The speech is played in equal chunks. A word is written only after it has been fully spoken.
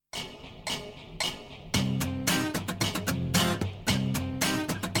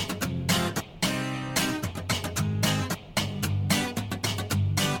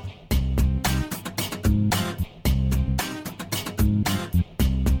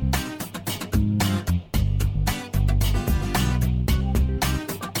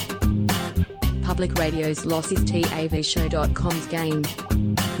Public Radio's LossisTAVShow.com's game.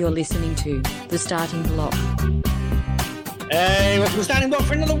 You're listening to The Starting Block. Hey, welcome to The Starting Block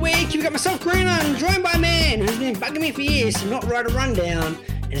for another week. You've got myself, Greeno, and joined by a man who's been bugging me for years to not write a rundown,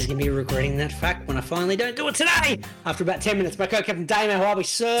 and is going to be regretting that fact when I finally don't do it today. After about 10 minutes, my co-captain Damo, how are we,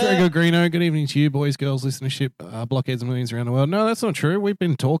 sir? Very good, Greeno. Good evening to you, boys, girls, listenership, blockheads and millions around the world. No, that's not true. We've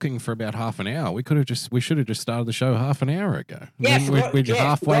been talking for about half an hour. We should have just started the show half an hour ago. Yeah, we're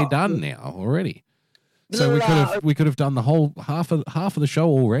halfway done now already. So we could have done the whole half of the show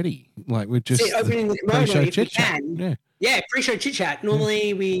already. Like we're just opening the kimono if we can. Yeah. Yeah, pre-show chit-chat.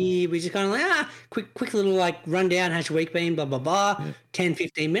 Normally, we just kind of like, quick little, like, rundown, how's your week been, blah, blah, blah, 10,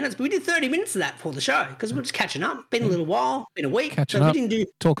 15 minutes. But we did 30 minutes of that for the show because we're just catching up. Been a little while, been a week. Catching up,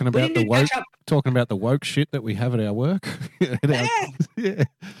 talking about the woke shit that we have at our work. Yeah.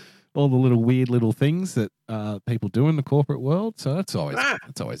 All the little weird little things that people do in the corporate world. So that's always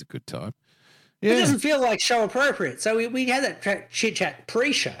a good time. Yeah. It doesn't feel like show appropriate. So we had that chit-chat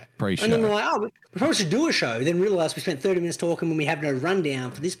pre-show. And then we're like, we probably should do a show. Then realised we spent 30 minutes talking when we have no rundown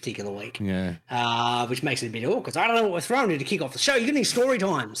for this particular week. Yeah. Which makes it a bit awkward. Because I don't know what we're throwing to kick off the show. You got any story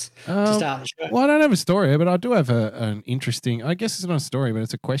times to start the show? Well, I don't have a story, but I do have an interesting, I guess it's not a story, but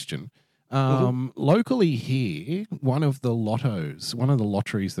it's a question. Locally here, one of the lotteries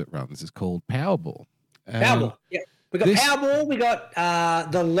that runs is called Powerball. Powerball, yeah. We got Powerball, we got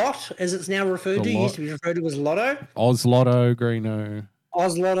the Lot, as it's now referred to. It used to be referred to as Lotto. Oz Lotto, Greeno.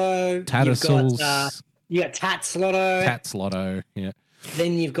 Oz Lotto. Tattersall's. You got Tats Lotto. Tats Lotto, yeah.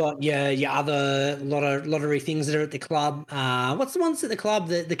 Then you've got your other lottery things that are at the club. What's the ones at the club?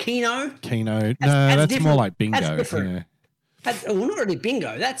 The Keno? Keno. That's more like bingo. That's different. Yeah. Well, not really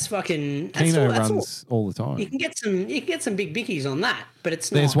bingo. That's fucking. Keno runs all the time. You can get some big bickies on that, but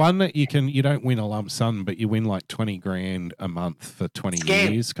it's not. There's one that you don't win a lump sum, but you win like 20 grand a month for 20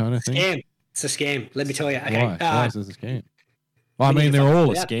 years, kind of thing. Scam. It's a scam. Let me tell you. Okay. Why is this a scam? Well, I mean, they're all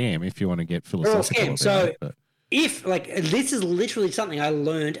a scam if you want to get philosophical. They're all a scam. So if this is literally something I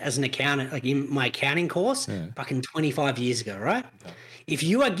learned as an accountant, like in my accounting course, fucking 25 years ago, right? If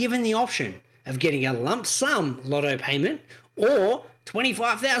you are given the option of getting a lump sum lotto payment or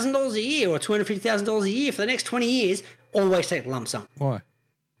 $25,000 a year or $250,000 a year for the next 20 years, always take the lump sum. Why?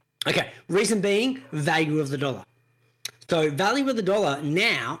 Okay, reason being value of the dollar. So value of the dollar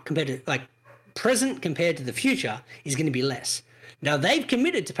now compared to present compared to the future is going to be less. Now they've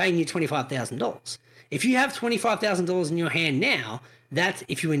committed to paying you $25,000. If you have $25,000 in your hand now, that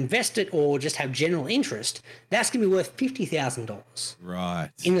if you invest it or just have general interest, that's going to be worth $50,000.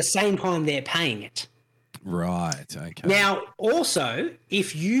 Right. In the same time they're paying it. Right. Okay. Now, also,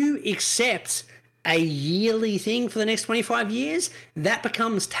 if you accept a yearly thing for the next 25 years, that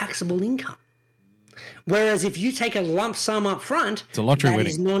becomes taxable income. Whereas if you take a lump sum up front, it's a lottery that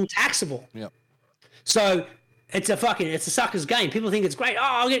winning. Is non-taxable. Yep. So it's a sucker's game. People think it's great. Oh,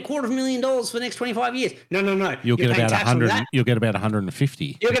 I'll get $250,000 for the next 25 years. No. You'll get about 100. You'll get about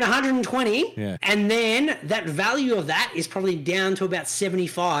 150. You'll get 120. Yeah. And then that value of that is probably down to about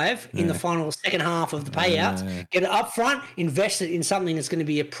 75 in the final second half of the payout. Get it up front, invest it in something that's going to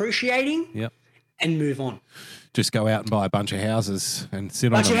be appreciating. Yep. And move on. Just go out and buy a bunch of houses and sit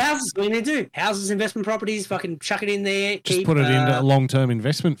on them. Bunch of houses, what do you do? Houses, investment properties, fucking chuck it in there. Just put it into a long-term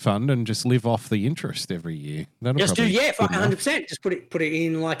investment fund and just live off the interest every year. Fucking 100%. Just put it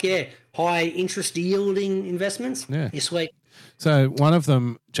in high interest yielding investments. Yeah. You're sweet. So one of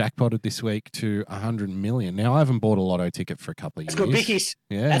them jackpotted this week to 100 million. Now I haven't bought a lotto ticket for a couple of years. That's good, bickies.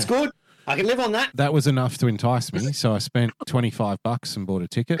 Yeah. That's good. I can live on that. That was enough to entice me, so I spent $25 and bought a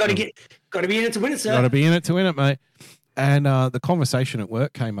ticket. Got to be in it to win it, sir. Got to be in it to win it, mate. And the conversation at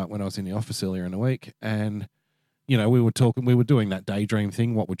work came up when I was in the office earlier in the week, and we were doing that daydream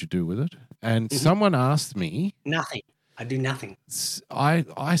thing. What would you do with it? And someone asked me, nothing. I do nothing.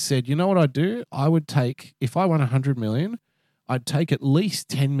 I said, you know what I'd do? I would take, if I won 100 million, I'd take at least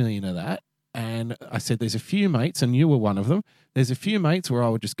 10 million of that. And I said, there's a few mates, and you were one of them. There's a few mates where I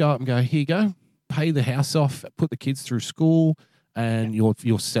would just go up and go, here you go, pay the house off, put the kids through school, and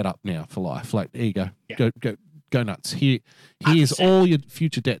you're set up now for life. Like, there you go. Yeah. Go nuts. Here's 100%. All your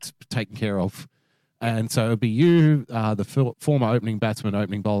future debts taken care of. And so it'd be you, the former opening batsman,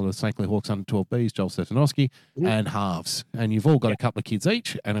 opening bowler of the St. Clair Hawks under 12Bs, Joel Stefanowski, and halves. And you've all got a couple of kids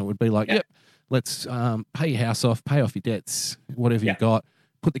each, and it would be like, let's pay your house off, pay off your debts, whatever you got.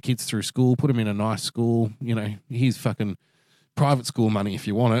 Put the kids through school, put them in a nice school. Here's fucking private school money if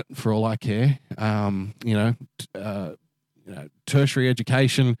you want it, for all I care. Tertiary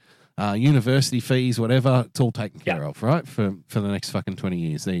education, university fees, whatever. It's all taken care of, right? For the next fucking 20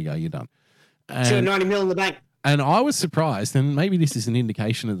 years. There you go. You're done. $290 million in the bank. And I was surprised, and maybe this is an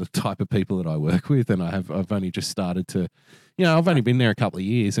indication of the type of people that I work with, and I've only just started to, I've only been there a couple of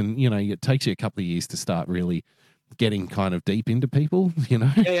years, and, it takes you a couple of years to start really getting kind of deep into people,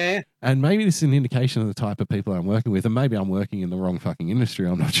 Yeah. And maybe this is an indication of the type of people I'm working with, and maybe I'm working in the wrong fucking industry,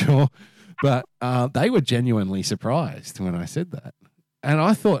 I'm not sure. But they were genuinely surprised when I said that. And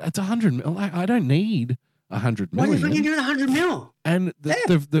I thought, it's 100 million. Like, I don't need 100 million. Why do you think you're doing 100 mil? And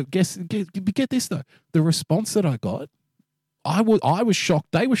get this though, the response that I got, I was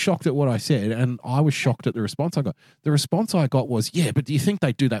shocked. They were shocked at what I said, and I was shocked at the response I got. The response I got was, "Yeah, but do you think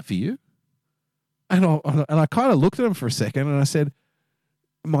they do that for you?" And I kind of looked at them for a second, and I said,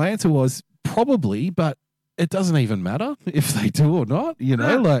 my answer was probably, but it doesn't even matter if they do or not.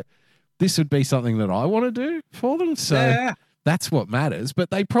 Like this would be something that I want to do for them. So that's what matters.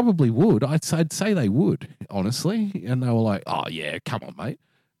 But they probably would. I'd say they would, honestly. And they were like, "Oh yeah, come on, mate."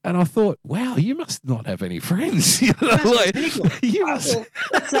 And I thought, wow, you must not have any friends. You must.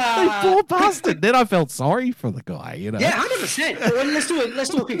 Poor bastard. Then I felt sorry for the guy. Yeah, 100%. Well, let's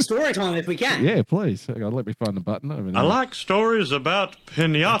do a quick story time if we can. Yeah, please. Hang on, let me find the button. I like stories about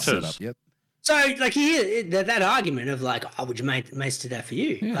pinatas. Yep. So, like, that argument of like, "Oh, would your mates do that for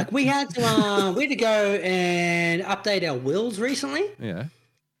you?" Yeah. Like, we had to go and update our wills recently. Yeah.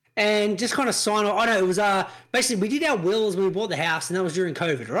 And just kind of sign off. It was basically we did our wills when we bought the house, and that was during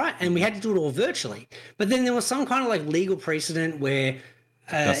COVID, right? And we had to do it all virtually. But then there was some kind of like legal precedent where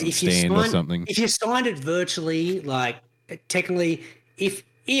if you signed it virtually, like technically,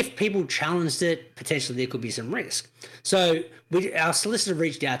 if people challenged it, potentially there could be some risk. So our solicitor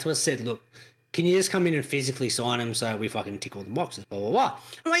reached out to us, said, "Look, can you just come in and physically sign them so we fucking tick all the boxes?" Blah blah blah.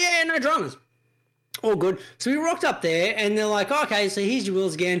 I'm like, "Yeah, no dramas." All good. So we rocked up there, and they're like, "Okay, so here's your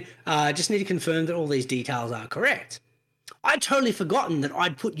wills again. Just need to confirm that all these details are correct." I'd totally forgotten that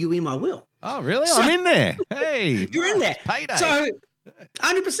I'd put you in my will. Oh, really? So, I'm in there. Hey. You're in there. Payday. So,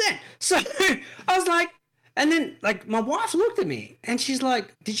 100%. So I was like, and then like my wife looked at me, and she's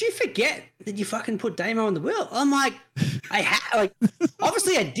like, "Did you forget that you fucking put Damo in the will?" I'm like,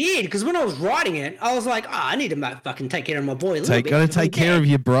 obviously I did, because when I was writing it, I was like, I need to fucking take care of my boy a little bit. Gotta take care of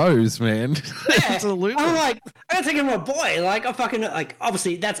your bros, man. Yeah. Absolutely. I'm like, I gotta take care of my boy. Like, I fucking, like,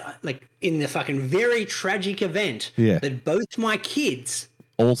 obviously that's like in the fucking very tragic event that both my kids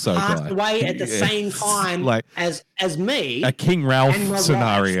also passed away at the same time like as me. A King Ralph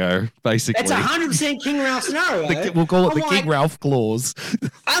scenario, basically. It's 100% King Ralph scenario. We'll call it the King Ralph clause.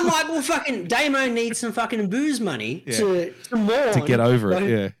 I'm like, well, fucking Damo needs some fucking booze money to mourn. To get over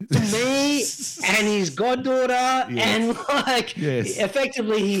it, To me and his goddaughter and like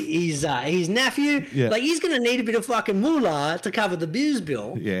effectively his nephew. Yeah. Like, he's going to need a bit of fucking moolah to cover the booze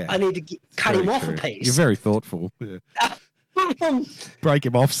bill. Yeah. I need to cut him off a piece. You're very thoughtful. Yeah. Break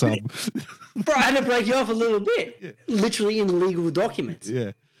him off some. Bro, I had to break you off a little bit, literally in legal documents.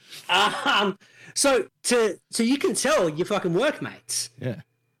 Yeah. So you can tell your fucking workmates. Yeah.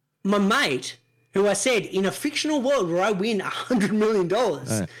 My mate, who I said, in a fictional world where I win $100 million,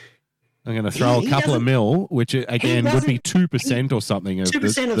 I'm going to throw a couple of mil, which again would be 2% or something of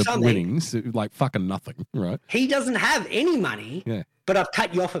 2% of the something. Winnings, like fucking nothing, right? He doesn't have any money. Yeah. But I've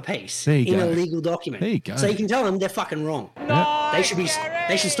cut you off a piece in a legal document. There you go. So you can tell them they're fucking wrong. Yeah.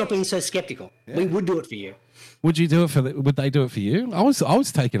 They should stop being so skeptical. Yeah. We would do it for you. Would you do it would they do it for you? I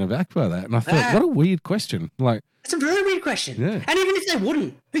was taken aback by that, and I thought, what a weird question. Like, it's a really weird question. Yeah. And even if they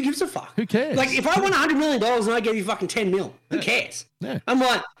wouldn't, who gives a fuck? Who cares? Like, if I won $100 million and I gave you fucking 10 mil, who cares? Yeah. I'm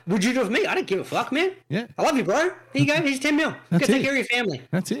like, would you do it for me? I don't give a fuck, man. Yeah. I love you, bro. Here you go. Here's 10 mil. Go take care of your family.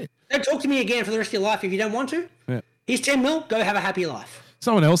 That's it. Don't talk to me again for the rest of your life if you don't want to. Yeah. Here's 10 mil. Go have a happy life.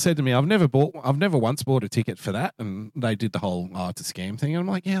 Someone else said to me, I've never once bought a ticket for that, and they did the whole it's a scam thing. And I'm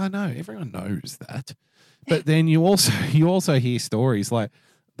like, yeah, I know, everyone knows that. But then you also hear stories like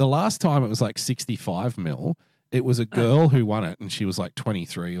the last time it was like 65 mil. It was a girl who won it, and she was like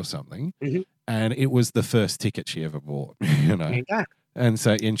 23 or something, and it was the first ticket she ever bought. And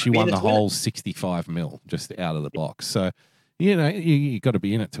she won the whole 65 mil just out of the box. So you got to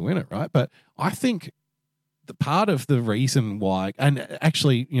be in it to win it, right? But I think the part of the reason why, and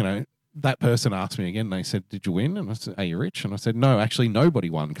actually, that person asked me again, they said, "Did you win?" And I said, "Are you rich?" And I said, "No, actually nobody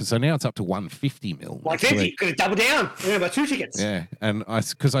won." Because so now it's up to 150 mil. 150, could have doubled down. About 2 tickets. Yeah. And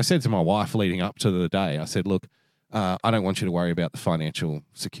because I said to my wife leading up to the day, I said, "Look, I don't want you to worry about the financial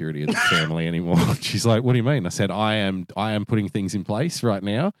security of the family anymore." She's like, "What do you mean?" I said, I am putting things in place right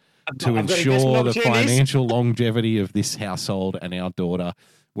now to ensure the financial longevity of this household and our daughter.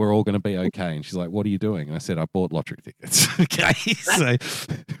 we're all going to be okay. And she's like, what are you doing? And I said, I bought lottery tickets. Okay. So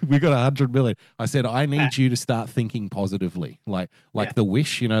we got 100 million. I said, I need you to start thinking positively. Like the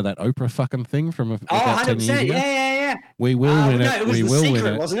Wish, that Oprah fucking thing from about 10 years ago. Yeah. We will win it. No, it was we The will Secret,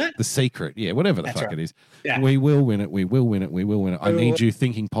 win it. wasn't it? The Secret. Yeah, whatever the That's fuck right. it is. Yeah. We will win it. We will win it. We will win it. I need you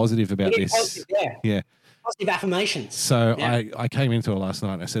thinking positive about this. Positive, Yeah. Positive affirmations. So I came into it last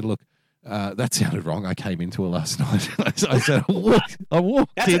night and I said, look, that sounded wrong. I came into it last night. I said, I walked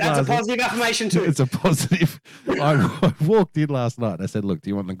in. That's a positive affirmation too. It's a positive. I walked in last night and I said, look,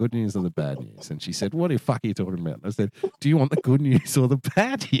 do you want the good news or the bad news? And she said, what the fuck are you talking about? And I said, do you want the good news or the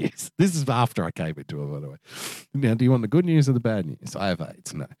bad news? This is after I came into it, by the way. Now, do you want the good news or the bad news? I have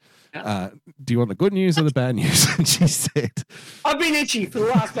AIDS. No. Do you want the good news or the bad news? And she said, I've been itchy for the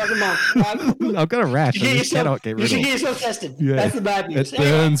last fucking month. I've got a rash. I just cannot get rid of it. You should get yourself tested. Yeah. That's the bad news. It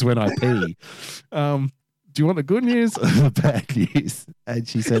burns when I pee. Do you want the good news or the bad news? And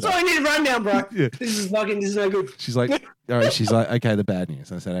she said, that's all I need to run down, bro. Yeah. This is no good. She's like, all right. She's like, okay, the bad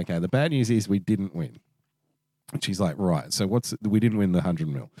news. I said, okay, the bad news is we didn't win. And she's like, right. So we didn't win the 100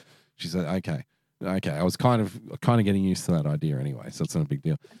 mil. She said, okay. I was kind of getting used to that idea anyway, so it's not a big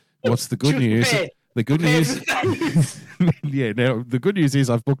deal. What's the good news? The good news, yeah. Now the good news is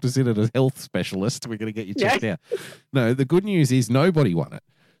I've booked us in at a health specialist. We're going to get you checked out. No, the good news is nobody won it,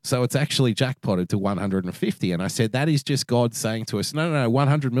 so it's actually jackpotted to 150. And I said that is just God saying to us, no,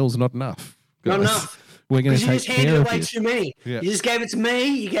 100 mil's not enough. Not enough. We're going to take just handed care of away you. too many. Yeah. You just gave it to me.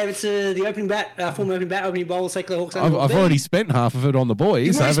 You gave it to the opening bat, former opening bat, opening bowl, secular Hawks. I've already spent half of it on the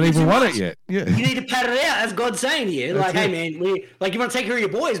boys. I haven't even won it yet. Yeah. You need to pat it out. That's God saying to you. Like, hey, man, you want to take care of your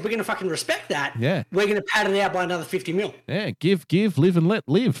boys. We're going to fucking respect that. Yeah. We're going to pat it out by another 50 mil. Yeah. Give, live and let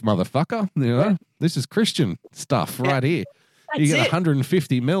live, motherfucker. This is Christian stuff right here. You get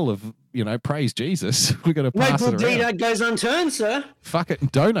 150 mil of, praise Jesus. We're going to pass no it good around. deed goes unturned, sir. Fuck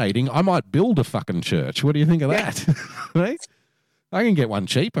it. Donating. I might build a fucking church. What do you think of that? Right? I can get one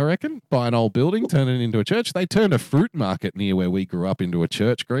cheap, I reckon. Buy an old building, turn it into a church. They turned a fruit market near where we grew up into a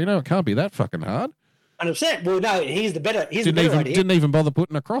church, Greeno. It can't be that fucking hard. 100%. Well, no, here's the better idea. Didn't even bother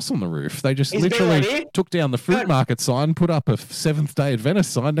putting a cross on the roof. They just literally took down the fruit market sign, put up a Seventh-day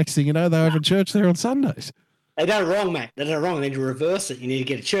Adventist sign. Next thing you know, they're having church there on Sundays. They done it wrong, mate. They done it wrong. They need to reverse it. You need to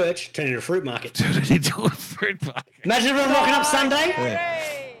get a church, turn it into a fruit market. Turn it into a fruit market. Imagine everyone rocking up Sunday.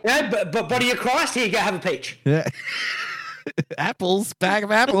 Yeah. But body of Christ, here you go, have a peach. Yeah. Apples, bag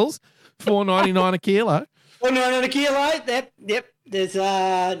of apples, $4.99 a kilo. $4.99 a kilo. Yep. There's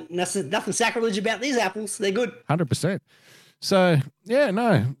nothing sacrilege about these apples. They're good. 100%. So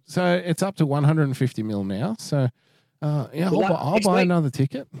So it's up to 150 mil now. So I'll buy another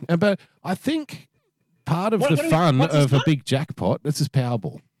ticket. But I think part of the fun of a big jackpot, this is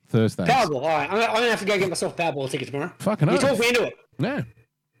Powerball Thursday. Powerball. All right, I'm gonna have to go get myself a Powerball ticket tomorrow. Fucking you talk me into it. Yeah.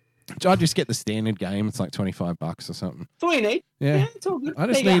 I just get the standard game. It's like $25 or something. That's all you need. Yeah, it's all good. I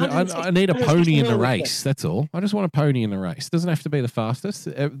just need a pony in the race. That's all. I just want a pony in the race. Doesn't have to be the fastest.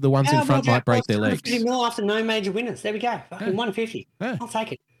 The ones in front might break their legs. 50 mil after no major winners. There we go. Fucking 150. Yeah. I'll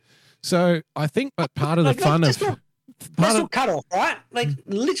take it. So I think, but part of the fun of that's not cut off, right? Like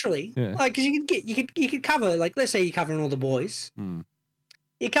literally, like because you could cover, like, let's say you're covering all the boys.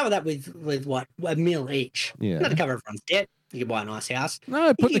 You cover that with what, $1 mil each. Yeah, not to cover everyone's debt. You can buy a nice house.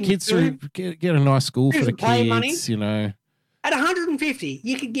 No, put the kids through, get a nice school for the kids. Money. At 150,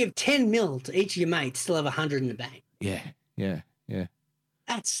 you could give 10 mil to each of your mates, still have 100 in the bank. Yeah.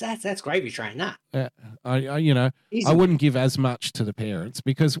 That's gravy train. That. Yeah, I wouldn't give as much to the parents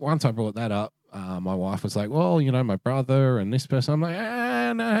because once I brought that up, my wife was like, "Well, my brother and this person." I'm like,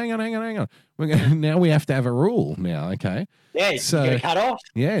 "No, hang on. Now we have to have a rule now, okay?" Yeah, so you cut off.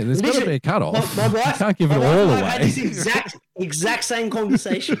 Yeah, there's got to be a cut off. My wife, can't give it all away. I had this exact same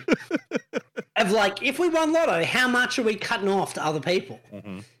conversation of like, if we won lotto, how much are we cutting off to other people?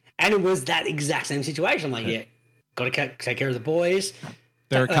 Mm-hmm. And it was that exact same situation. I'm like, got to take care of the boys.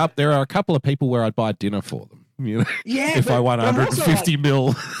 There are a couple of people where I'd buy dinner for them. If I won 150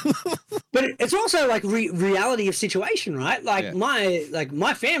 mil. But it's also like reality of situation, right? Like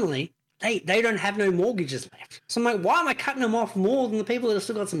my family, they don't have no mortgages left. So I'm like, why am I cutting them off more than the people that have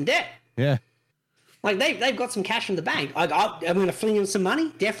still got some debt? Yeah. Like they've got some cash in the bank. I'm going to fling them some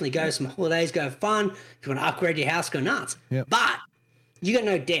money. Definitely go to some holidays, go have fun. If you want to upgrade your house, go nuts. Yep. But you got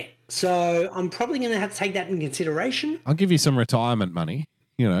no debt. So I'm probably going to have to take that into consideration. I'll give you some retirement money.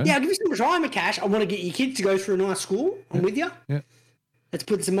 Yeah, I'll give you some retirement cash. I want to get your kids to go through a nice school. I'm with you. Yeah. Let's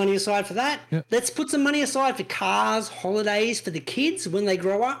put some money aside for that. Yep. Let's put some money aside for cars, holidays for the kids when they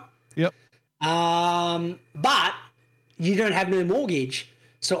grow up. Yep. But you don't have no mortgage,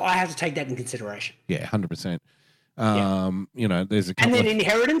 so I have to take that in consideration. Yeah, 100%. You know, there's a And couple then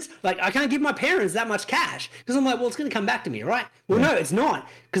inheritance, like I can't give my parents that much cash because I'm like, well, it's going to come back to me, right? Well, no, it's not,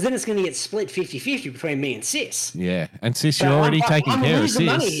 because then it's going to get split 50-50 between me and sis. Yeah, and sis, So you're already I'm taking care of losing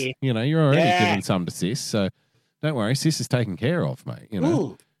money sis. here. You know, you're already Yeah. giving some to sis, so don't worry, sis is taken care of, mate. You know,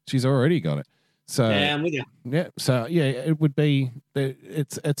 Ooh. she's already got it. So Yeah, I'm with you. yeah, so yeah, it would be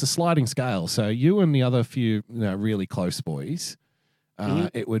it's a sliding scale. So you and the other few really close boys,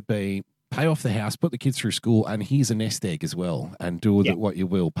 it would be pay off the house, put the kids through school, and here's a nest egg as well, and do with it what you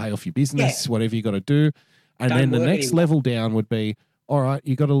will. Pay off your business, whatever you got to do, and Don't then the work next anymore. level down would be, all right,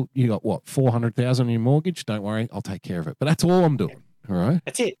 you got what, 400,000 in your mortgage? Don't worry, I'll take care of it. But that's all I'm doing. All right.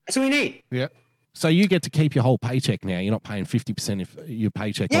 That's it. That's what we need. Yeah. So you get to keep your whole paycheck now. You're not paying 50% of your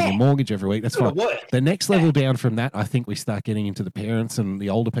paycheck on your mortgage every week. That's fine. The next level down from that, I think we start getting into the parents and the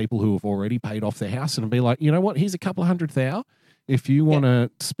older people who have already paid off their house and be like, you know what? Here's a couple of $100,000. If you want to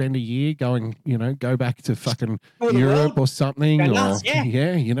spend a year going, go back to fucking Europe or something, you want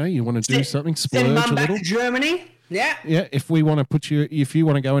to do something, splurge Send a mum back little. to Germany. Yeah. Yeah, if we want to if you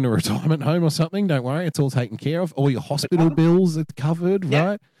want to go into a retirement home or something, don't worry, it's all taken care of. All your hospital bills are covered,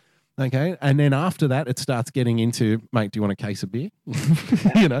 right? Okay, and then after that, it starts getting into, mate, do you want a case of beer?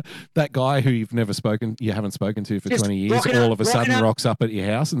 That guy who you haven't spoken to for Just 20 years, all of a sudden rocks up at your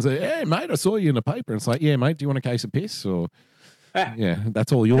house and says, hey, mate, I saw you in the paper. And it's like, yeah, mate, do you want a case of piss? Or,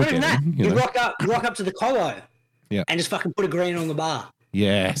 that's all you're getting. You rock up to the colo and just fucking put a green on the bar.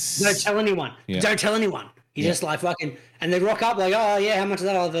 Yes. Don't tell anyone. Yeah. Don't tell anyone. You just like fucking, and they rock up like, oh yeah, how much is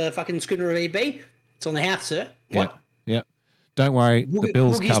that? I'll have a fucking schooner of EB. It's on the house, sir. What? Yeah. Don't worry, the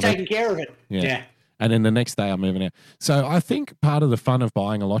bill's Boogie's covered. taking care of it. Yeah. And then the next day I'm moving out. So I think part of the fun of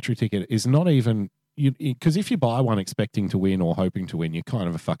buying a lottery ticket is not even, because if you buy one expecting to win or hoping to win, you're kind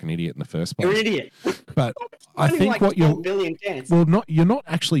of a fucking idiot in the first place. You're an idiot. But I think like you're not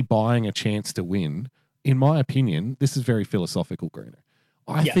actually buying a chance to win. In my opinion, this is very philosophical, Greeno.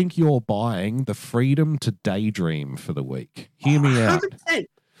 I think you're buying the freedom to daydream for the week. Hear me out. 100%.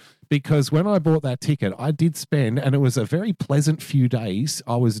 Because when I bought that ticket, I did spend, and it was a very pleasant few days.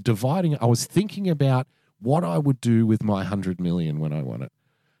 I was thinking about what I would do with my 100 million when I won it.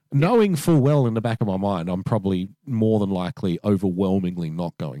 Knowing full well in the back of my mind, I'm probably more than likely overwhelmingly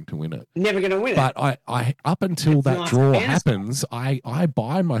not going to win it. Never going to win it. But I up until that draw happens, I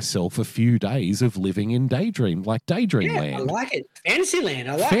buy myself a few days of living in daydream land. I like it. Fantasyland.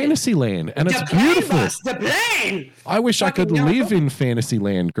 I like Fantasyland. And it's beautiful. The plane. I wish I could live in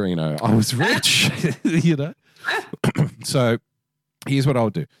Fantasyland, Greeno. I was rich, So here's what I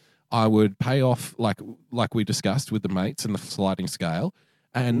would do. I would pay off, like we discussed with the mates and the sliding scale.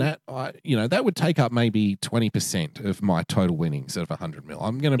 And that would take up maybe 20% of my total winnings out of 100 mil.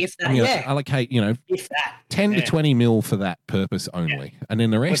 I'm going to allocate, 10 to 20 mil for that purpose only. And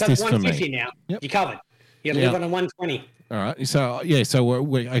then the rest is for me. Now. Yep. You're covered. You live on a 120. All right. So,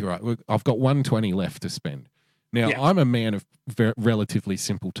 I've got 120 left to spend. Now, I'm a man of relatively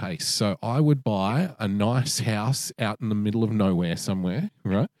simple taste. So I would buy a nice house out in the middle of nowhere somewhere,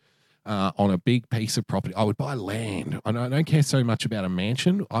 right? On a big piece of property. I would buy land. I don't care so much about a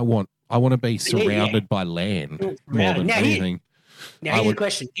mansion. I want to be surrounded by land more than anything. Here's a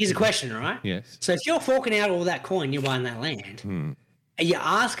question. Here's a question, right? Yes. So if you're forking out all that coin, you're buying that land. Are you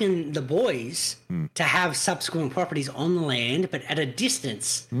asking the boys to have subsequent properties on the land, but at a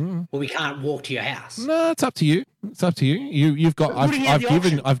distance where we can't walk to your house? No, it's up to you. It's up to you. You've got.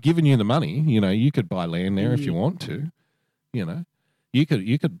 I've given you the money. You could buy land there if you want to. You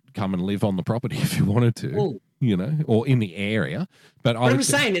could come and live on the property if you wanted to, or in the area. But I'm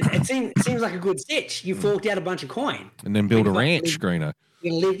saying it seems like a good stitch. You forked out a bunch of coin. And then build a ranch, Greeno.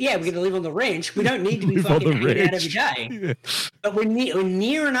 We're going to live on the ranch. We don't need to be fucking hanging out every day. Yeah. But we're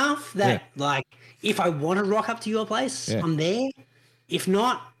near enough that, like, if I want to rock up to your place, I'm there. If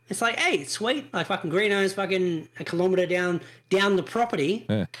not, it's like, hey, it's sweet. Like, fucking Greeno's fucking a kilometre down the property.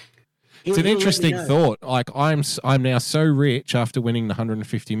 Yeah. It's an interesting thought. Like I'm now so rich after winning the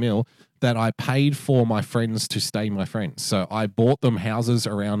 150 mil that I paid for my friends to stay my friends. So I bought them houses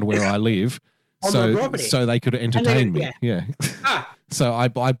around where I live, so they could entertain me. Yeah. So I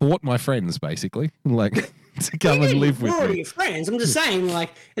bought my friends basically, like to come and live with me. Your friends. I'm just saying,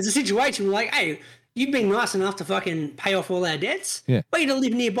 like, it's a situation where, like, hey, you've been nice enough to fucking pay off all our debts. Yeah. But you to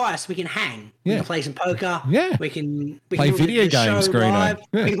live nearby so we can hang. We can play some poker. Yeah. We can play video games, Greeno.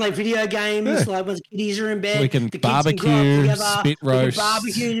 We can play video games, like when the kiddies are in bed. We can barbecue, spit roast.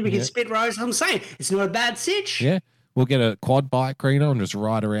 We can spit roast. I'm saying, it's not a bad sitch. Yeah. We'll get a quad bike, Greeno, and just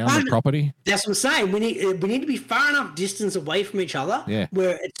ride around the property. That's what I'm saying. We need to be far enough distance away from each other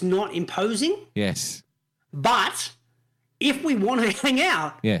where it's not imposing. Yes. But if we want to hang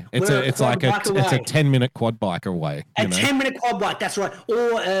out, it's a 10-minute quad bike away. A 10-minute quad bike, that's right,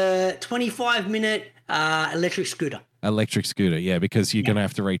 or a 25-minute electric scooter. Electric scooter, yeah, because you're going to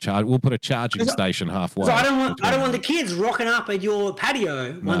have to recharge. We'll put a charging station halfway. So I don't want the kids rocking up at your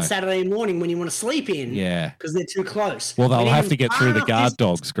patio one Saturday morning when you want to sleep in. Yeah, because they're too close. Well, they'll have to get through the guard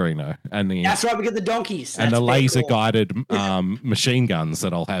dogs, Greeno, and that's right. We get the donkeys and the laser guided machine guns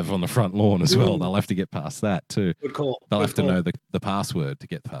that I'll have on the front lawn as well. They'll have to get past that too. Good call. They'll have to know the password to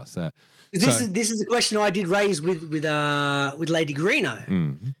get past that. This is a question I did raise with Lady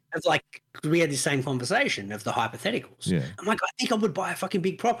Greeno. It's like we had the same conversation of the hypotheticals. Yeah. I'm like, I think I would buy a fucking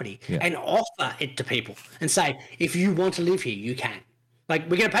big property and offer it to people and say, if you want to live here, you can. Like,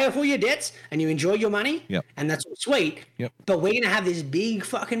 we're going to pay off all your debts and you enjoy your money, and that's all sweet. Yep. But we're going to have this big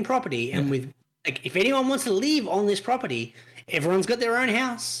fucking property, and with like, if anyone wants to live on this property, everyone's got their own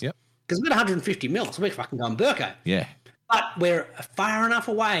house. Yep. Because we've got 150 mil, so we're fucking going Burko. Yeah. But we're far enough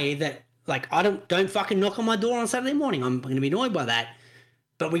away that, like, I don't fucking knock on my door on Saturday morning. I'm going to be annoyed by that.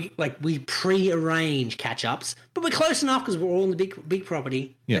 But we pre-arrange catch-ups, but we're close enough because we're all in the big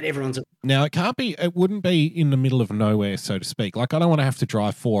property that everyone's. Now it wouldn't be in the middle of nowhere, so to speak. Like, I don't want to have to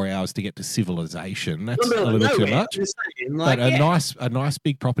drive 4 hours to get to civilization. That's a little too much. But a nice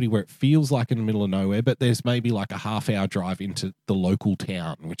big property where it feels like in the middle of nowhere, but there's maybe like a half-hour drive into the local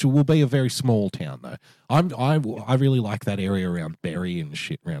town, which will be a very small town though. I really like that area around Berry and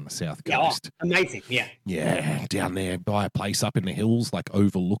shit around the south coast. Amazing, yeah, down there by a place up in the hills, like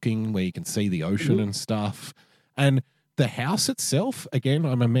overlooking where you can see the ocean and stuff. And the house itself, again,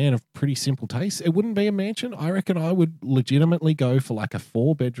 I'm a man of pretty simple taste. It wouldn't be a mansion. I reckon I would legitimately go for like a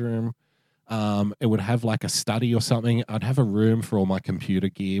 4-bedroom. It would have like a study or something. I'd have a room for all my computer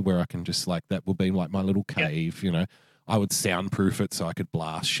gear where I can just like, that would be like my little cave, you know. I would soundproof it so I could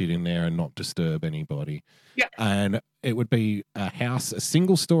blast shit in there and not disturb anybody. Yeah. And it would be a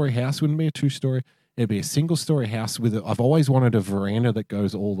single-story house, wouldn't be a 2-story. It'd be a single-story house I've always wanted a veranda that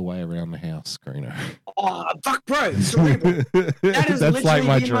goes all the way around the house, Greeno. Oh, fuck, bro. Cerebral. That's like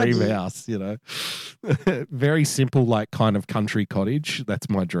my dream house, you know. Very simple, like kind of country cottage. That's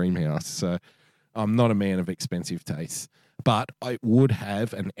my dream house. So I'm not a man of expensive tastes. But I would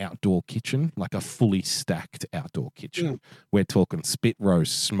have an outdoor kitchen, like a fully stacked outdoor kitchen. We're talking spit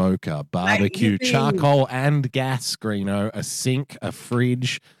roast, smoker, barbecue, charcoal and gas, Greeno, a sink, a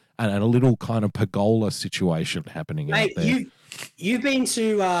fridge, and a little kind of pergola situation happening out there. You've been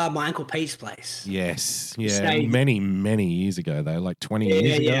to my Uncle Pete's place. Yes. Yeah. Many years ago, though, like 20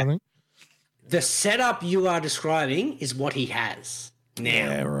 years ago, I think. The setup you are describing is what he has now.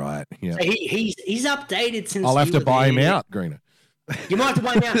 Yeah, right. Yeah. So he's updated since. I'll have to buy him out, Greeno. You might have to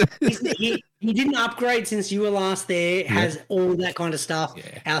buy him out. He didn't upgrade since you were last there. Has all that kind of stuff.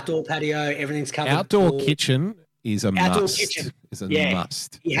 Yeah. Outdoor patio, everything's covered. Outdoor kitchen is a must. Kitchen. Is a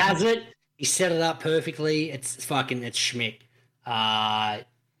must. He has it. He set it up perfectly. It's schmick.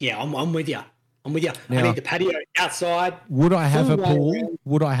 I'm with you. Now, I need the patio outside. Would I have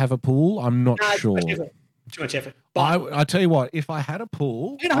a pool? I'm not sure. Too much effort. I tell you what, if I had a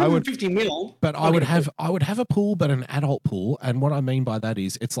pool, I would 150 mil. But I would have a pool, but an adult pool. And what I mean by that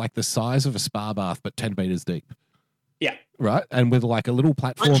is it's like the size of a spa bath, but 10 meters deep. Yeah. Right? And with like a little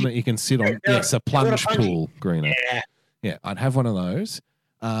platform that you can sit on. Yes, a plunge pool, Greeno. Yeah, I'd have one of those.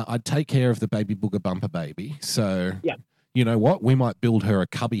 I'd take care of the baby BoogieBumper baby. So, you know what? We might build her a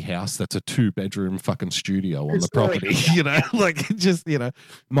cubby house that's a 2-bedroom fucking studio on the property. You know, like just, you know,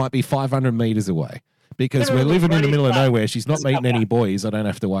 might be 500 meters away. Because we're living in the middle of nowhere. She's not meeting any boys. I don't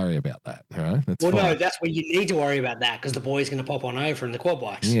have to worry about that. All right? That's fine. No, that's where you need to worry about that because the boy's going to pop on over in the quad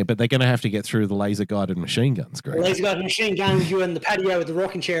bikes. Yeah, but they're going to have to get through the laser-guided machine guns, Greg. The laser-guided machine guns, you in the patio with the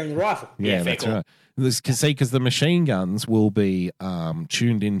rocking chair and the rifle. Yeah, that's right. Because the machine guns will be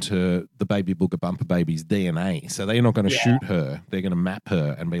tuned into the baby BoogieBumper baby's DNA. So they're not going to shoot her. They're going to map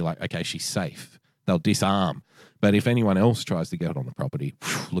her and be like, okay, she's safe. They'll disarm. But if anyone else tries to get on the property,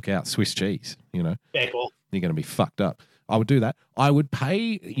 look out, Swiss cheese, you know. Yeah, cool. You're going to be fucked up. I would do that. I would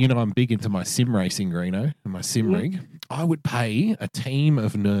pay, you know, I'm big into my sim racing, Greeno, and my sim rig. I would pay a team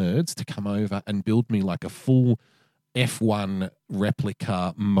of nerds to come over and build me like a full F1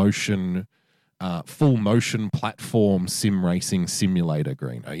 replica motion, full motion platform sim racing simulator,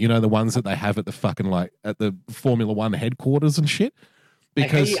 Greeno. You know, the ones that they have at the fucking, like, at the Formula One headquarters and shit?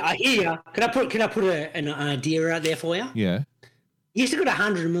 Because I hear you. Can I put an idea out there for you? Yeah. You still got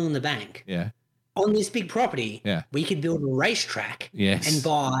 100 mil in the bank. Yeah. On this big property, we could build a racetrack. Yes. And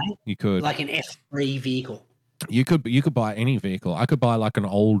buy like an F3 vehicle. You could buy any vehicle. I could buy like an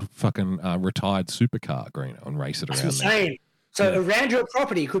old fucking retired supercar, Greeno, and race it around. That's what I'm saying. So around your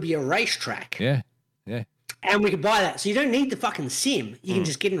property could be a racetrack. Yeah. Yeah. And we could buy that. So you don't need the fucking sim. You can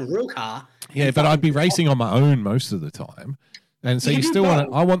just get in a real car. Yeah, but I'd be racing on my own most of the time. And so you still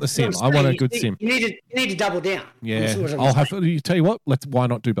want I want the sim. I want a good sim. You need to double down. Yeah. You tell you what, why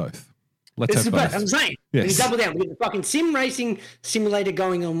not do both? Let's have both. I'm saying. Yes. We double down. We get the fucking sim racing simulator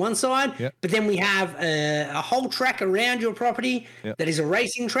going on one side, but then we have a whole track around your property that is a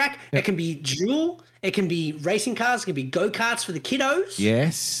racing track. It can be dual. It can be racing cars. It can be go-karts for the kiddos.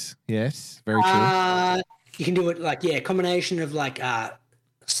 Yes. Very true. You can do it like, a combination of like kind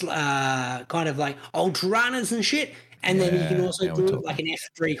of like ultra runners and shit. And then you can also do it like an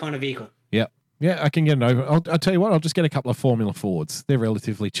F3 kind of vehicle. Yeah, I can get an over. I'll tell you what, I'll just get a couple of Formula Fords. They're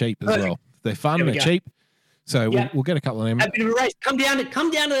relatively cheap as well. They're fun, they're cheap. So we'll get a couple of them. A bit of a race. Come down to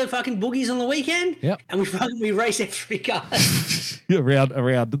the fucking Boogies on the weekend. And we race F3 cars.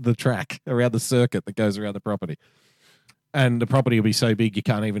 around the track, around the circuit that goes around the property. And the property will be so big you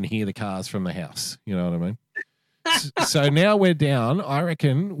can't even hear the cars from the house. You know what I mean? So now we're down, I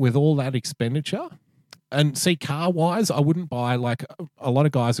reckon, with all that expenditure. And see, car-wise, I wouldn't buy, like, a lot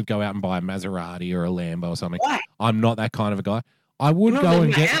of guys would go out and buy a Maserati or a Lambo or something. Why? I'm not that kind of a guy. I would go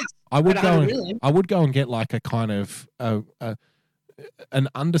and get like a kind of an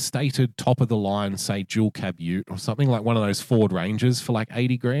understated top of the line, say dual cab ute or something, like one of those Ford Rangers for like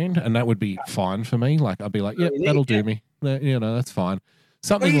 80 grand, and that would be fine for me. Like I'd be like, that'll do me. You know, that's fine.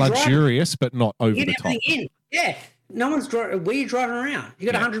 Something luxurious, but not over the top. Yeah. No one's driving. Where are you driving around? You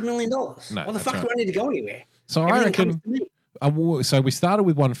got $100 million. No, what the fuck do I need to go anywhere? So I reckon. So we started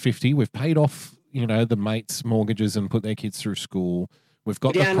with 150. We've paid off, the mates' mortgages and put their kids through school. We've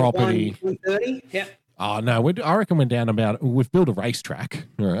got the property. 130. Yeah. Oh no, I reckon we're down about. We've built a racetrack,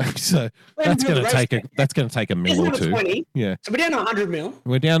 all right? So that's going to take a mil or two. 20. Yeah. So we're down to 100 mil.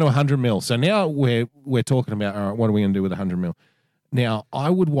 We're down to 100 mil. So now we're talking about, all right, what are we going to do with 100 mil? Now, I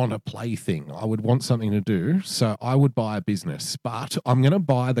would want a plaything. I would want something to do. So I would buy a business, but I'm going to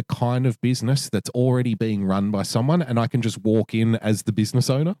buy the kind of business that's already being run by someone, and I can just walk in as the business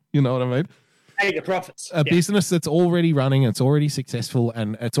owner. You know what I mean? Pay the profits. A business that's already running, it's already successful,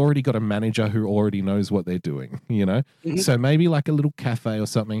 and it's already got a manager who already knows what they're doing, Mm-hmm. So maybe like a little cafe or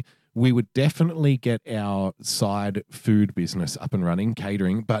something. We would definitely get our side food business up and running,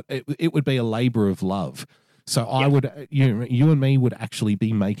 catering, but it would be a labor of love. So I would, you and me would actually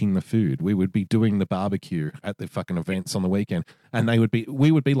be making the food. We would be doing the barbecue at the fucking events on the weekend, and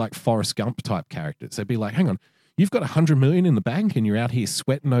we would be like Forrest Gump type characters. They'd be like, hang on, you've got $100 million in the bank, and you're out here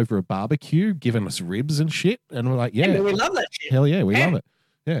sweating over a barbecue, giving us ribs and shit, and we're like, yeah, we love that shit. Hell yeah, we love it.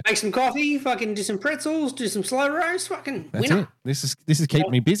 Yeah, make some coffee, fucking do some pretzels, do some slow roast, fucking That's winner. It. This is keeping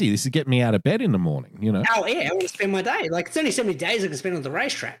me busy. This is getting me out of bed in the morning, Oh yeah, I want to spend my day. Like it's only so many days I can spend on the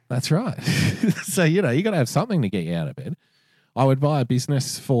racetrack. That's right. So you got to have something to get you out of bed. I would buy a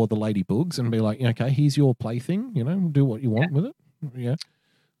business for the Lady Boogs and be like, okay, here's your plaything. Do what you want with it. Yeah,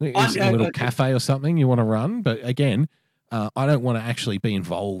 here's a little cafe or something you want to run. But again, I don't want to actually be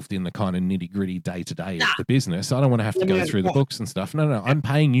involved in the kind of nitty gritty day to day of the business. I don't want to have to go through the books and stuff. No. I'm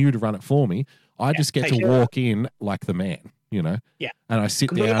paying you to run it for me. I just get to walk in like the man, Yeah. And I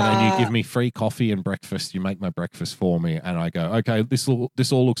sit down and you give me free coffee and breakfast. You make my breakfast for me, and I go, okay, this all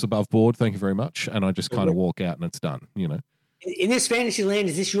looks above board. Thank you very much. And I just kind of walk out and it's done. In this fantasy land,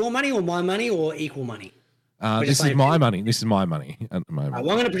 is this your money or my money or equal money? This is my money. This is my money at the moment.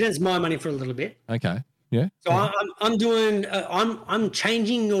 Well, I'm going to pretend it's my money for a little bit. Okay. Yeah. So I'm doing. I'm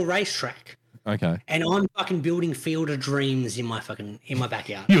changing your racetrack. Okay. And I'm fucking building Field of Dreams in my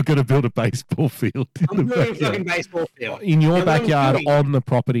backyard. You're going to build a baseball field. I'm building a fucking baseball field in your backyard on the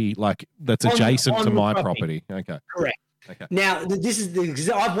property, like that's adjacent to my property. Okay. Correct. Okay. Now this is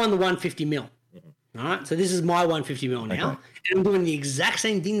I've won the 150 mil. All right, so this is my 150 mil now, and I'm doing the exact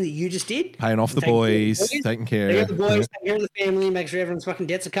same thing that you just did. Paying off the boys, taking care of the boys, taking care of the family, make sure everyone's fucking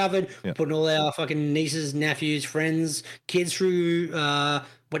debts are covered, putting all our fucking nieces, nephews, friends, kids through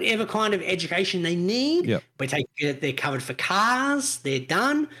whatever kind of education they need. Yep. They're covered for cars, they're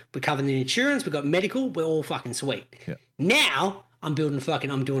done, we're covering the insurance, we've got medical, we're all fucking sweet. Yep. Now I'm doing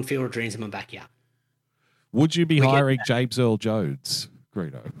Field of Dreams in my backyard. Would you be hiring James Earl Jones?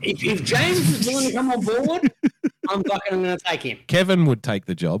 Greeno. If James is willing to come on board, I'm going to take him. Kevin would take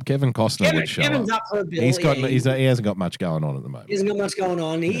the job. Kevin Costner would show Kevin's up for a bill. He hasn't got much going on at the moment. He hasn't got much going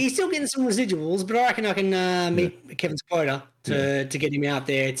on. He's still getting some residuals, but I reckon I can meet Kevin's quota to get him out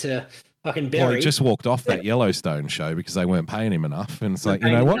there to fucking bury. Well, he just walked off that Yellowstone show because they weren't paying him enough. And it's like,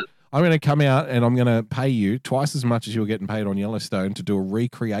 you know what? I'm going to come out and I'm going to pay you twice as much as you were getting paid on Yellowstone to do a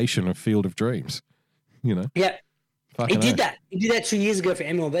recreation of Field of Dreams. Yeah. He did that. He did that 2 years ago for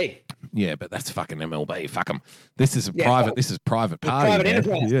MLB. Yeah, but that's fucking MLB. Fuck them. This is Yeah, private. well, This is private party. private man.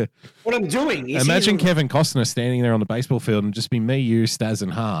 enterprise. Yeah. What I'm doing is Imagine Kevin Costner standing there on the baseball field and just be me, you, Staz,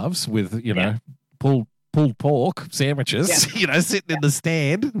 and Halves with pulled pork sandwiches. Sitting in the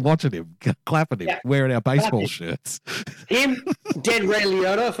stand watching him, clapping him, wearing our baseball shirts. him, Dead Ray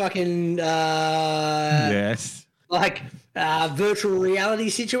Liotta, fucking yes. Virtual reality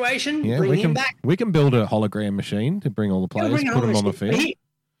situation. Yeah, bring him back. We can build a hologram machine to bring all the players, put them on the field.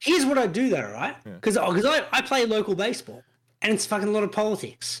 Here's what I do though, right? Because I play local baseball and it's fucking a lot of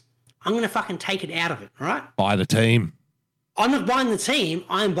politics. I'm going to fucking take it out of it, right? Buy the team. I'm not buying the team.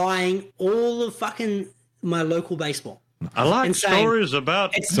 I'm buying all of fucking my local baseball. I like stories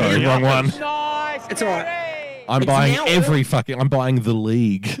about... Sorry, wrong one. Nice. It's all right. I'm buying I'm buying the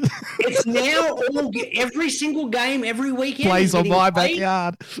league. It's now every single game, every weekend. Plays on my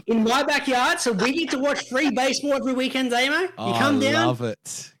backyard. In my backyard, so we get to watch free baseball every weekend, Damo. You come down. I love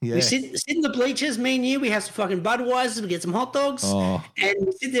it. Yeah. We sit in the bleachers, me and you. We have some fucking Budweisers. We get some hot dogs. Oh. And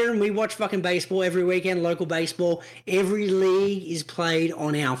we sit there and we watch fucking baseball every weekend, local baseball. Every league is played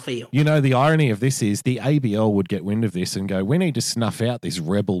on our field. You know, the irony of this is the ABL would get wind of this and go, we need to snuff out this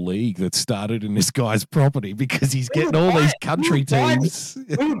rebel league that started in this guy's property because he's getting all these country teams.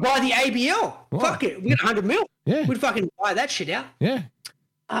 We would buy the ABL. What? Fuck it. We got 100 mil. Yeah. We'd fucking buy that shit out. Yeah.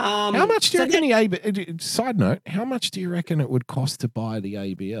 How much do you reckon the ABL? Side note: how much do you reckon it would cost to buy the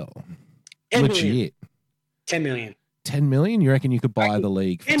ABL? 10 Legit. million. 10 million. 10 million? You reckon you could buy the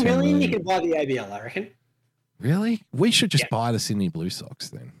league for 10 million? million? You could buy the ABL, I reckon. Really? We should just buy the Sydney Blue Sox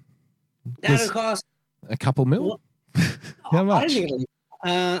then. That would cost a couple mil. How much?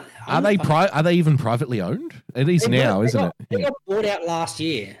 I don't think Are they even privately owned? It is now, isn't it? They got bought out last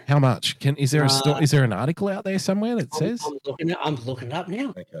year. How much? Is there is there an article out there somewhere that says? I'm looking it up now.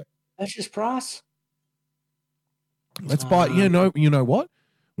 Okay. Purchase price. Let's buy. You know what?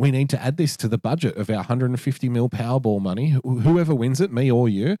 We need to add this to the budget of our 150 mil Powerball money. Whoever wins it, me or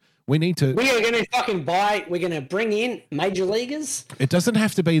you, we need to. We are going to fucking buy. We're going to bring in major leaguers. It doesn't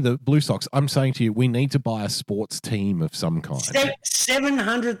have to be the Blue Sox. I'm saying to you, we need to buy a sports team of some kind.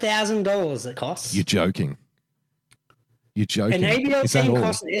 $700,000 it costs. You're joking. You're joking. An ABL team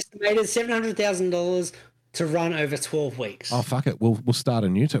costs an estimated $700,000 to run over 12 weeks. Oh fuck it! We'll start a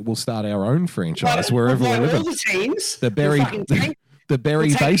new. We'll start our own franchise wherever we live. All the teams. The Berry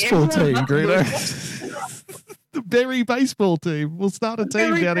baseball team, Greeno. The Berry baseball team. We'll start a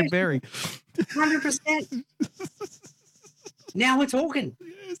team down in Berry. 100%. Now we're talking.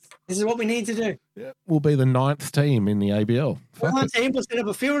 Yes. This is what we need to do. Yeah. We'll be the 9th team in the ABL. We'll set up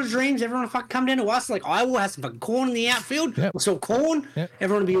a field of dreams. Everyone will fucking come down to us. Like I will have some fucking corn in the outfield. Yep. We'll sell corn. Yep.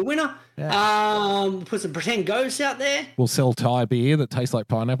 Everyone will be a winner. Yep. Put some pretend ghosts out there. We'll sell Thai beer that tastes like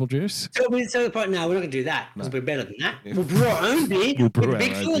pineapple juice. No, we're not going to do that because we're better than that. Yeah. We'll brew our own beer. We'll brew our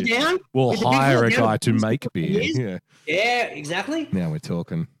own beer. We'll hire a guy to make beer. Yeah, exactly. Now we're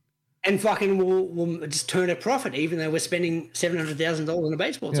talking. And fucking we'll just turn a profit, even though we're spending $700,000 on a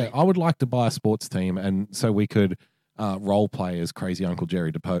baseball team. I would like to buy a sports team, and so we could role play as Crazy Uncle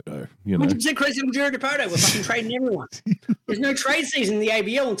Jerry Dipoto. You know, 100% Crazy Uncle Jerry Dipoto. We're fucking trading everyone. There's no trade season in the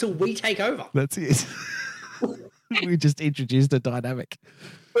ABL until we take over. That's it. We just introduced a dynamic.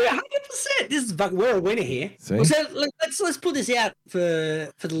 We're 100%. This is we're a winner here. So let's put this out for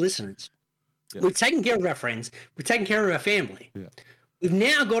the listeners. Yeah. We've taken care of our friends. We've taken care of our family. Yeah. We've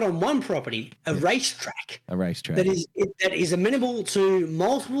now got on one property a racetrack. A racetrack that is amenable to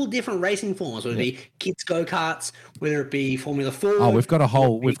multiple different racing forms, whether it be kids go-karts, whether it be Formula 4. Oh, we've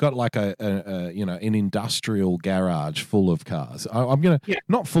got like an industrial garage full of cars.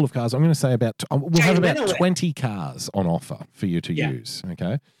 Not full of cars. I'm gonna say we'll have about 20 cars on offer for you to use.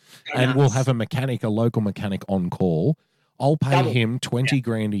 Okay, and we'll have a local mechanic on call. I'll pay him 20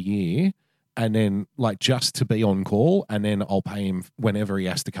 grand a year. And then, just to be on call, and then I'll pay him whenever he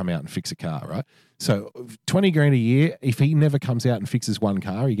has to come out and fix a car, right? So 20 grand a year. If he never comes out and fixes one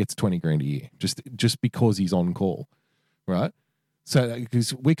car, he gets 20 grand a year, just because he's on call, right? So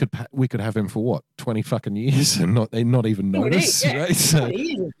because we could have him for what, 20 fucking years and not even notice, right? So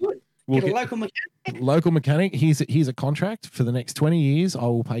we'll get a local mechanic. Local mechanic. Here's a contract for the next 20 years. I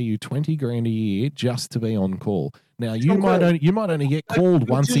will pay you 20 grand a year just to be on call. Now you might only get called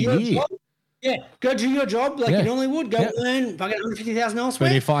once a year. Yeah, go do your job like you normally would. Go earn fucking $150,000 elsewhere.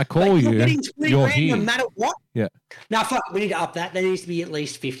 But if I call you're here. No matter what. Yeah. Now, we need to up that. There needs to be at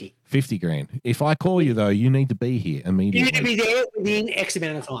least 50. 50 grand. If I call you, though, you need to be here immediately. You need to be there within X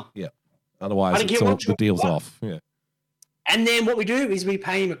amount of time. Yeah. Otherwise, the deal's off. Yeah. And then what we do is we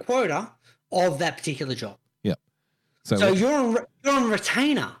pay him a quota of that particular job. Yeah. So you're on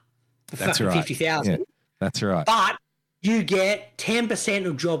retainer for fucking $50,000. Yeah, that's right. But you get 10%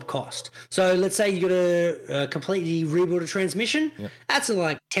 of job cost. So let's say you got to completely rebuild a transmission. Yep. That's a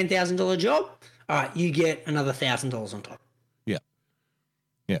like $10,000 job. All right, you get another $1,000 on top. Yeah.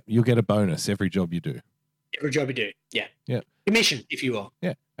 Yeah. You'll get a bonus every job you do. Every job you do. Yeah. Yeah. Commission, if you will.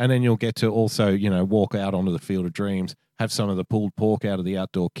 Yeah. And then you'll get to also, walk out onto the Field of Dreams, have some of the pulled pork out of the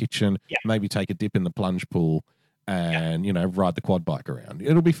outdoor kitchen, maybe take a dip in the plunge pool and, ride the quad bike around.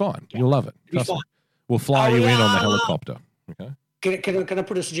 It'll be fine. You'll love it. Trust me. We'll fly you in on the helicopter. Okay. Can I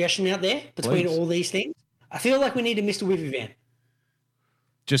put a suggestion out there between all these things? I feel like we need a Mr. Whippy van.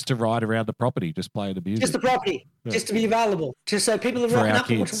 Just to ride around the property, just play the music. Just the property, just to be available. Just so people are rocking up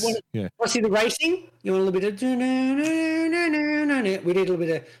and want to see the racing. You want a little bit of... We need a little bit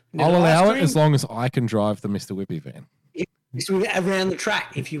of... I'll allow it as long as I can drive the Mr. Whippy van. Around the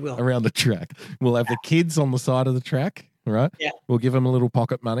track, if you will. Around the track. We'll have the kids on the side of the track, right? Yeah. We'll give them a little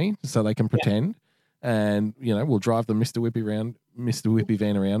pocket money so they can pretend. And, we'll drive the Mr. Whippy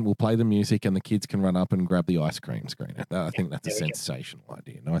van around. We'll play the music and the kids can run up and grab the ice cream screener. I think that's a sensational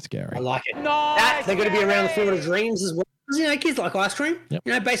idea. Nice, Gary. I like it. Nice. They're going to be around the Field of Dreams as well. Because, kids like ice cream.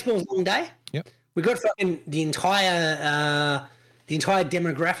 Yep. Baseball's a long day. Yep. We've got fucking the entire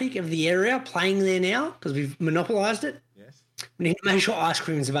demographic of the area playing there now because we've monopolized it. Yes. We need to make sure ice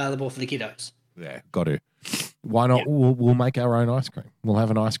cream is available for the kiddos. Yeah, got to. Why not? Yeah. We'll make our own ice cream. We'll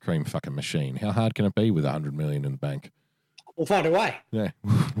have an ice cream fucking machine. How hard can it be with $100 million in the bank? We'll find a way. Yeah,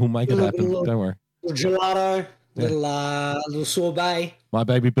 we'll make it happen. Don't worry. Little gelato, little sorbet. My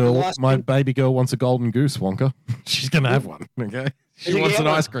baby girl wants a golden goose, Wonka. She's gonna have one. Okay, she wants an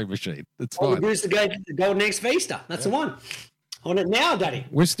ice cream machine. It's fine. Golden goose, the golden eggs feaster. That's the one. I want it now, Daddy.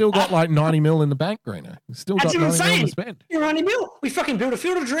 We've still got like 90 mil in the bank, Greeno. We've still got 90 mil to spend. 90 mil. We fucking built a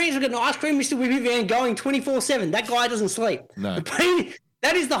Field of Dreams. We've got an ice cream Mr. Whippy van going 24/7. That guy doesn't sleep. No.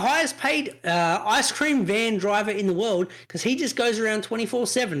 That is the highest paid ice cream van driver in the world because he just goes around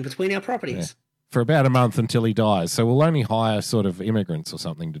 24/7 between our properties. Yeah. For about a month until he dies. So we'll only hire sort of immigrants or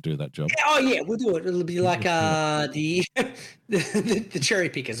something to do that job. Yeah, we'll do it. It'll be like the cherry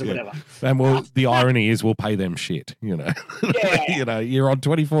pickers or whatever. And the irony is we'll pay them shit, You're on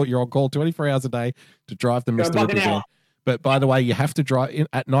call 24 hours a day to drive the Mr. Whippy van. But by the way, you have to drive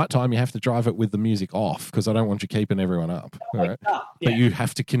at nighttime. You have to drive it with the music off because I don't want you keeping everyone up. All right? But you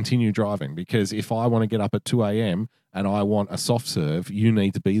have to continue driving because if I want to get up at 2 a.m. and I want a soft serve, you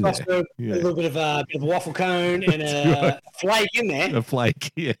need to be there. A little bit of a waffle cone and a flake in there. A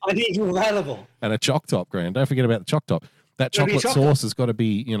flake, yeah. I need you available. And a choc top, Grant. Don't forget about the choc top. That chocolate sauce has got to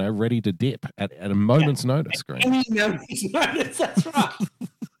be, ready to dip at a moment's notice, Grant. Any moment's notice, that's right.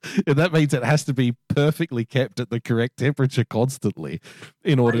 And that means it has to be perfectly kept at the correct temperature constantly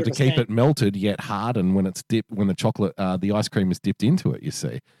in order 100%. To keep it melted yet hardened when it's dipped, when the chocolate, the ice cream is dipped into it, you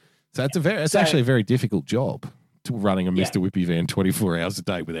see. So it's actually a very difficult job to running a Mr. Whippy van 24 hours a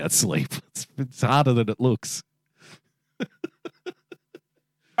day without sleep. It's harder than it looks.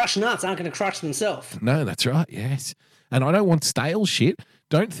 Crushed nuts aren't going to crush themselves. No, that's right, yes. And I don't want stale shit.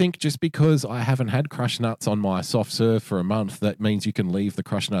 Don't think just because I haven't had crushed nuts on my soft serve for a month, that means you can leave the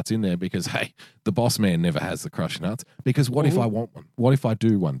crushed nuts in there because, hey, the boss man never has the crushed nuts. Because what if I want one? What if I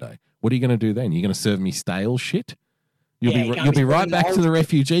do one day? What are you going to do then? You're going to serve me stale shit? You'll be right back to the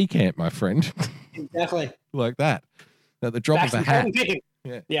refugee camp, my friend. Exactly. Like that. At the drop of a hat.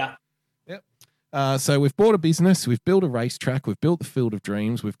 Yeah. Yep. So we've bought a business, we've built a racetrack, we've built the Field of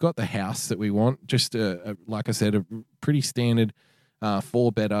Dreams, we've got the house that we want. Just, like I said, a pretty standard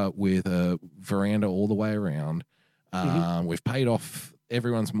 4-bedder with a veranda all the way around. We've paid off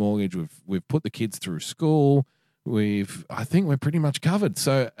everyone's mortgage. We've put the kids through school. I think we're pretty much covered.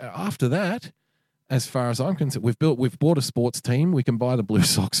 So after that, as far as I'm concerned, we've bought a sports team. We can buy the Blue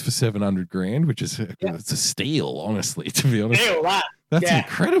Sox for $700,000, which is it's a steal, honestly. To be honest, that's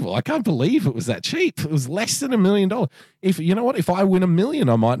incredible. I can't believe it was that cheap. It was less than $1 million. If you know what, if I win $1 million,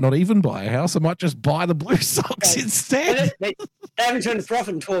 I might not even buy a house. I might just buy the Blue Sox instead. They haven't turned a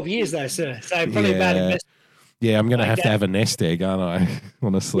profit in 12 years, though, sir. So probably a bad investment. Yeah, I'm going to have to have a nest egg, aren't I?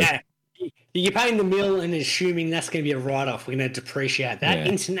 Honestly. Yeah. You're paying the mill and assuming that's going to be a write-off. We're going to depreciate that.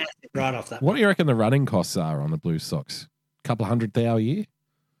 Instant asset write-off. That. What do you reckon the running costs are on the Blue Sox? A couple $100,000 a year?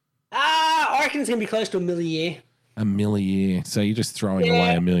 I reckon it's going to be close to $1 million a year. $1 million a year. So you're just throwing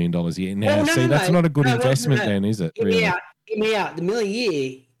away $1 million a year. Now, that's not a good investment then, is it? Hear me out. The $1 million a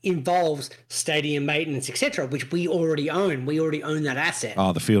year involves stadium maintenance, etc., which we already own. We already own that asset.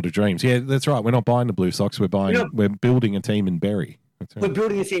 Oh, the Field of Dreams. Yeah, that's right. We're not buying the Blue Sox. We're building a team in Bury. Right. We're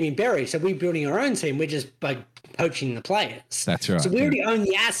building a team in Bury, so we're building our own team. We're just poaching the players. That's right. So we already own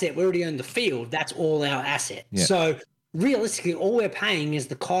the asset. We already own the field. That's all our asset. Yeah. So realistically, all we're paying is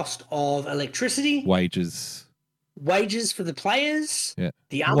the cost of electricity, wages, wages for the players, Yeah.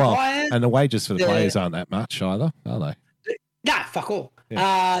 the umpires. And the wages for the players aren't that much either, are they? No, fuck all.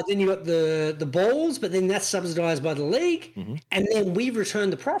 Yeah. Then you got the balls, but then that's subsidised by the league, and then we return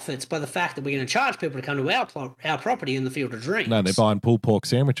the profits by the fact that we're going to charge people to come to our property in the Field of Dreams. No, they're buying pulled pork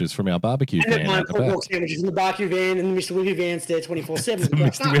sandwiches from our barbecue van. They're buying pulled pork sandwiches in the barbecue van, and the Mr. Whippy van's there 24/7. The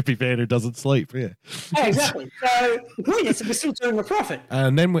Mr. Whippy van who doesn't sleep. Yeah. Yeah, exactly. So the point is, we're still turning a profit.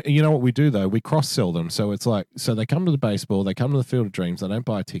 And then you know what we do though? We cross sell them. So it's like, so they come to the baseball, they come to the Field of Dreams. They don't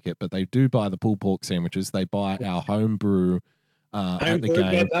buy a ticket, but they do buy the pulled pork sandwiches. They buy our home brew. At the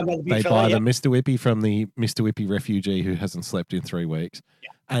game, they buy the Mr. Whippy from the Mr. Whippy refugee who hasn't slept in 3 weeks. Yeah.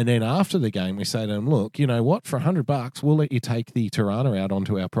 And then after the game, we say to them, look, you know what? For $100, we'll let you take the Tirana out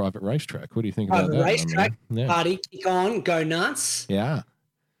onto our private racetrack. What do you think about that? Racetrack, party, kick on, go nuts. Yeah.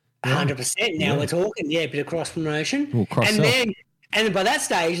 100%. Now we're talking. Yeah, a bit of cross promotion. We'll then by that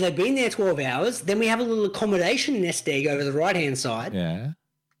stage, they've been there 12 hours. Then we have a little accommodation nest egg over the right-hand side. Yeah.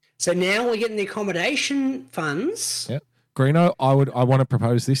 So now we're getting the accommodation funds. Yep. Greeno, I want to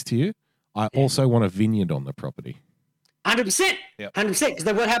propose this to you. I also want a vineyard on the property. 100%. Yep. 100%. Because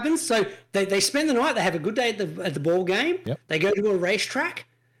then what happens? So they spend the night. They have a good day at the ball game. Yep. They go to a racetrack.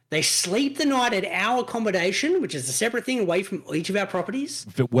 They sleep the night at our accommodation, which is a separate thing away from each of our properties.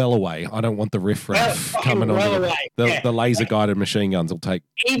 Well away. I don't want the riffraff coming on. The laser guided machine guns will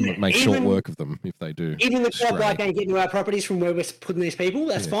make short work of them if they do. Even the club like ain't getting to our properties from where we're putting these people.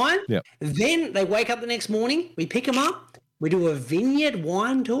 That's fine. Yep. Then they wake up the next morning. We pick them up. We do a vineyard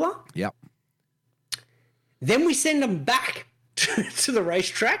wine tour. Yep. Then we send them back to the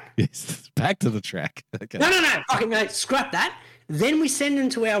racetrack. Yes, back to the track. Okay. No. Fucking mate, scrap that. Then we send them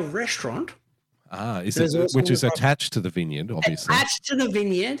to our restaurant. Which is attached to the vineyard, obviously. Attached to the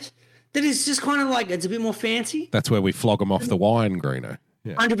vineyard. That is just kind of like, it's a bit more fancy. That's where we flog them off the wine, Greeno.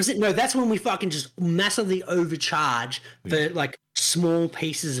 Yeah. 100%. No, that's when we fucking just massively overcharge for like small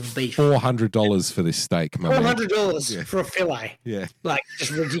pieces of beef. $400 for this steak, my man. $400 for a fillet. Yeah. Like just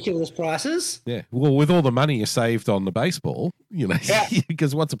ridiculous prices. Yeah. Well, with all the money you saved on the baseball, you know,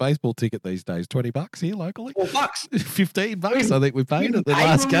 because what's a baseball ticket these days? $20 here locally? $4. $15, I think we paid at the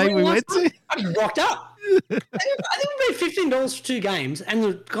last game we went to. I rocked up. I think we paid $15 for 2 games, and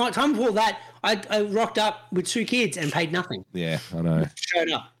the time before that, I rocked up with 2 kids and paid nothing. Yeah, I know.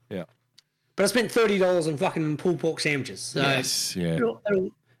 Showed up. Yeah. But I spent $30 on fucking pulled pork sandwiches. So yes, yeah.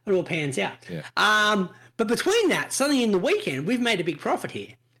 It all pans out. Yeah. But between that, suddenly in the weekend, we've made a big profit here.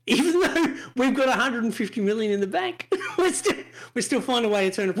 Even though we've got $150 million in the bank, we still find a way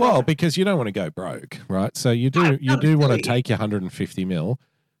to turn a profit. Well, because you don't want to go broke, right? So you do want to take your $150 million.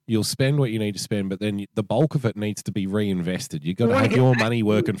 You'll spend what you need to spend, but then the bulk of it needs to be reinvested. You've got to have your money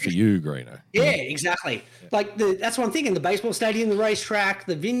working for you, Greeno. Yeah, exactly. Yeah. Like that's what I'm thinking. The baseball stadium, the racetrack,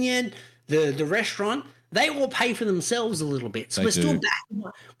 the vineyard, the restaurant, they all pay for themselves a little bit. So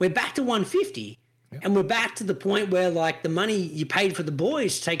we're back to 150, and we're back to the point where like the money you paid for the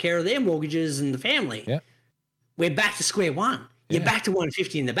boys to take care of their mortgages and the family. Yeah. We're back to square one. You're back to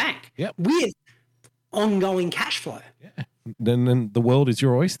 150 in the bank. Yep. With ongoing cash flow. Yeah. Then the world is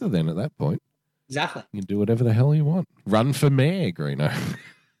your oyster then at that point. Exactly. You can do whatever the hell you want. Run for mayor, Greeno.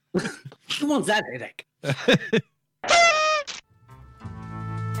 Who wants that headache?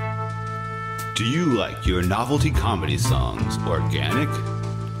 Do you like your novelty comedy songs organic?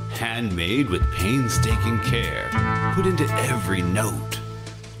 Handmade with painstaking care, put into every note?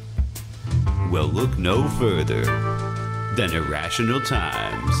 Well, look no further than Irrational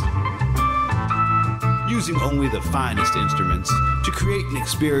Times. Using only the finest instruments to create an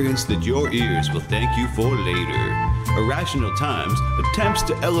experience that your ears will thank you for later. Irrational Times attempts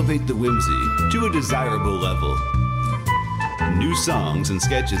to elevate the whimsy to a desirable level. New songs and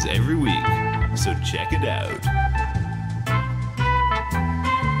sketches every week, so check it out.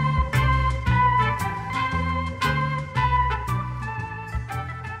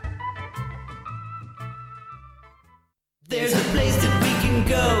 There's a place that we can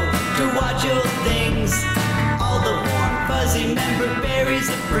go to watch old things. All the warm, fuzzy member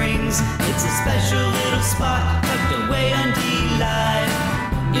berries it brings. It's a special little spot tucked away on D-Live.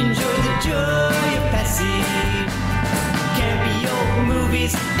 Enjoy the joy of Pessy. Campy old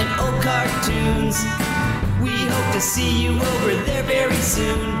movies and old cartoons. We hope to see you over there very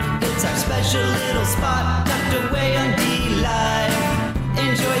soon. It's our special little spot tucked away on D-Live.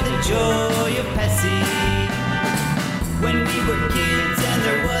 Enjoy the joy of Pessy. When we were kids and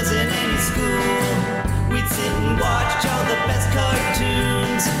there wasn't any school, we'd sit and watch all the best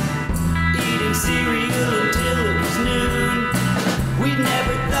cartoons, eating cereal until it was noon. We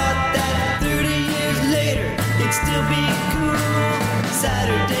never thought that 30 years later it'd still be cool.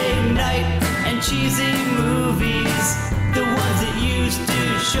 Saturday night and cheesy movies.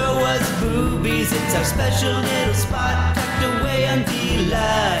 show us boobies. It's our special little spot tucked away on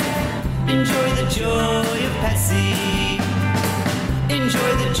D-Live. Enjoy the joy of Pessy.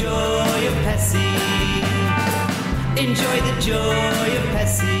 Enjoy the joy of Pessy. Enjoy the joy of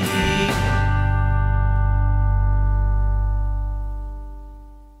Pessy.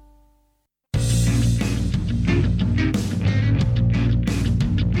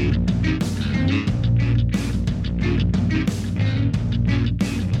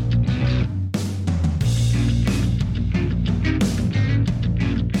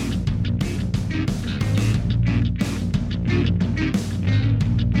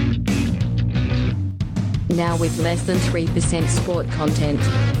 Now with less than 3% sport content.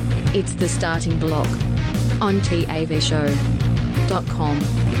 It's the starting block on TAVshow.com.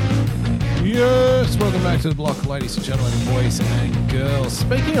 Yes, welcome back to the block, ladies and gentlemen, boys and girls.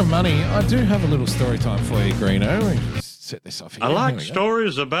 Speaking of money, I do have a little story time for you, Greeno. Set this off here. I like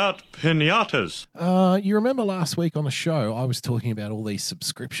stories about pinatas. You remember last week on the show, I was talking about all these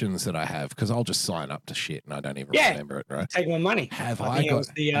subscriptions that I have because I'll just sign up to shit and I don't even remember it, right? Take my money. Have I got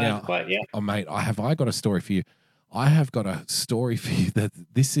mate, have I got a story for you? I have got a story for you that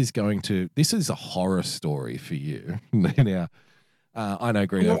this is a horror story for you. Now, I know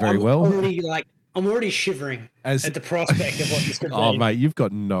Greeno very well. I'm already shivering at the prospect of what this could be. Oh, mate, you've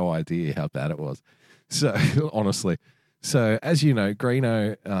got no idea how bad it was. So, honestly. So, as you know,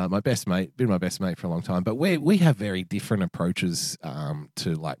 Greeno, my best mate, been my best mate for a long time, but we have very different approaches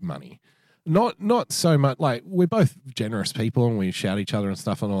to like money. Not so much like we're both generous people and we shout at each other and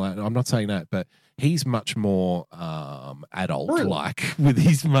stuff and all that. I'm not saying that, but he's much more adult like with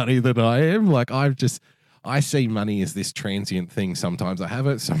his money than I am. Like I see money as this transient thing. Sometimes I have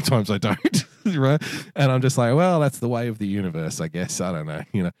it, sometimes I don't, right? And I'm just like, well, that's the way of the universe, I guess. I don't know,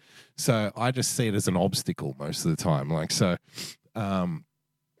 you know. So I just see it as an obstacle most of the time. Like, so,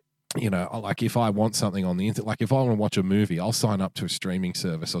 you know, like if I want something on the internet, like if I want to watch a movie, I'll sign up to a streaming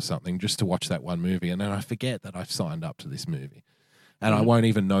service or something just to watch that one movie. And then I forget that I've signed up to this movie. And I won't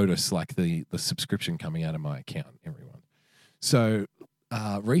even notice like the subscription coming out of my account, everyone. So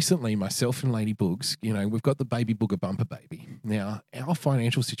recently, myself and Lady Boogs, you know, we've got the baby BoogieBumper baby. Now, our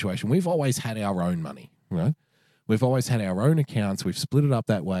financial situation, we've always had our own money, right? We've always had our own accounts. We've split it up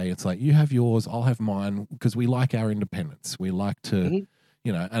that way. It's like you have yours, I'll have mine, because we like our independence. We like to,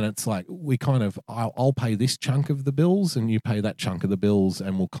 you know, and it's like we kind of, I'll pay this chunk of the bills and you pay that chunk of the bills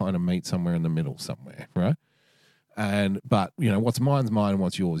and we'll kind of meet somewhere in the middle somewhere, right? But you know, what's mine's mine,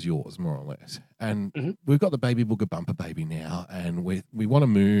 what's yours, more or less. And we've got the baby BoogieBumper baby now, and we want to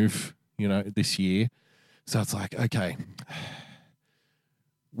move, you know, this year. So it's like, okay,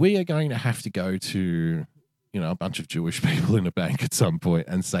 we are going to have to go to, you know, a bunch of Jewish people in a bank at some point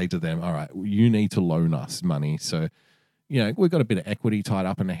and say to them, all right, you need to loan us money. So, you know, we've got a bit of equity tied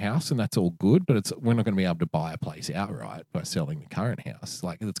up in the house and that's all good, but we're not going to be able to buy a place outright by selling the current house.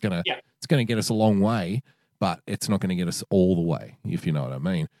 Like it's going to get us a long way, but it's not going to get us all the way, if you know what I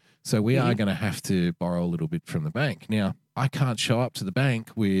mean. So we are going to have to borrow a little bit from the bank. Now, I can't show up to the bank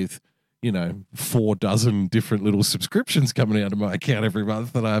with, you know, 4 dozen different little subscriptions coming out of my account every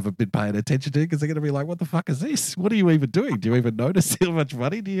month that I haven't been paying attention to because they're going to be like, what the fuck is this? What are you even doing? Do you even notice how much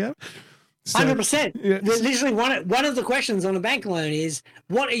money do you have? 100%. Yeah. Literally, one of the questions on a bank loan is,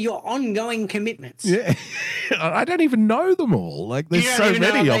 what are your ongoing commitments? Yeah, I don't even know them all. Like, there's so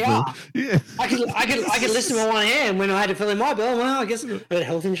many of them. Yeah, I could list them on one hand when I had to fill in my bill. Well, I guess I got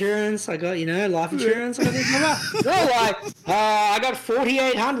health insurance. I got life insurance. I got this and that. They're like, I got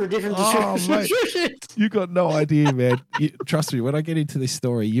 4,800 different subscriptions. You got no idea, man. Trust me. When I get into this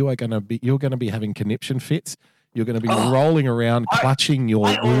story, you're gonna be having conniption fits. You're going to be rolling around, clutching your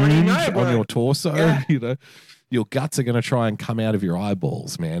wound on your torso. Yeah. You know, your guts are going to try and come out of your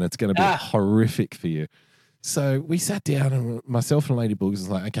eyeballs, man. It's going to be horrific for you. So we sat down, and myself and Lady Boogs was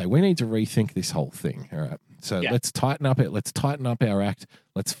like, okay, we need to rethink this whole thing. All right. So let's tighten up it. Let's tighten up our act.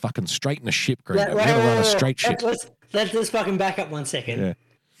 Let's fucking straighten the ship, Greeno. We're going to run a straight ship. Let's fucking back up 1 second. Yeah.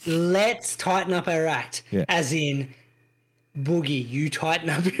 Let's tighten up our act. Yeah. As in, Boogie, you tighten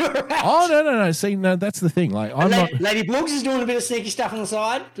up your act. Oh, no. See, no, that's the thing. Like, Lady Boogs is doing a bit of sneaky stuff on the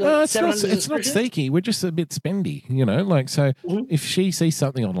side. No, it's not sneaky. We're just a bit spendy, you know. Like, so if she sees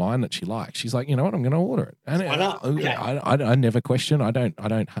something online that she likes, she's like, you know what, I'm going to order it. And I never question. I don't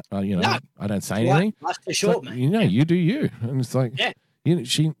say anything. Life's too short, man. You know, you do you, and it's like, you know,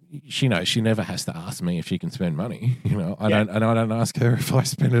 she knows she never has to ask me if she can spend money. You know, I don't ask her if I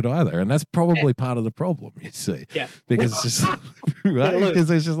spend it either, and that's probably part of the problem. You see, because it's just right? look, Because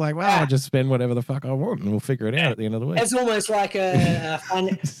it's just like, well, I'll just spend whatever the fuck I want and we'll figure it out at the end of the week. It's almost like a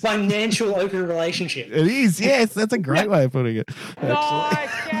financial open relationship. It is, yes. That's a great way of putting it. Nice,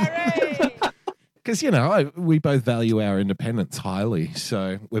 Gary! Because, we both value our independence highly.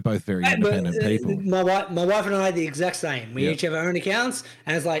 So we're both very independent people. My wife and I are the exact same. We Yeah. each have our own accounts,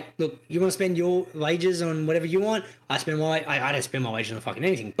 and it's like, look, you want to spend your wages on whatever you want. I don't spend my wages on fucking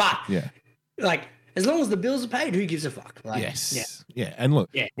anything. But Yeah. like, as long as the bills are paid, who gives a fuck? Like, Yes. Yeah. And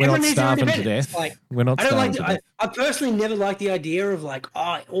look, Yeah. we're not Everyone needs their starving to independence. death. Like, We're not I don't starving like. to death. I personally never liked the idea of like,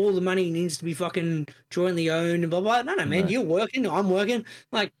 all the money needs to be fucking jointly owned and blah blah. No, man, you're working, I'm working.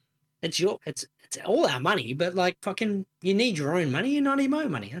 Like, it's all our money, but like, fucking, you need your own money. You not need my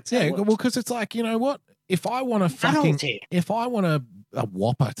own money. That's how Yeah, it works. well, because it's like, you know what? If I want a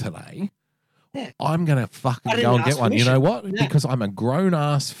Whopper today, Yeah. I'm going to I fucking didn't go and ask get one. You know permission. what? Yeah. Because I'm a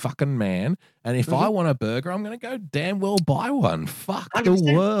grown-ass fucking man, and if I want a burger, I'm going to go damn well buy one. Fuck the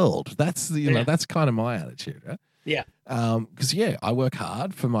 100%. world. That's, Yeah. that's kind of my attitude, right? Yeah. Because, I work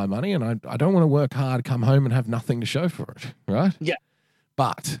hard for my money, and I don't want to work hard, come home and have nothing to show for it, right? Yeah.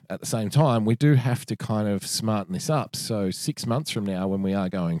 But at the same time, we do have to kind of smarten this up. So 6 months from now, when we are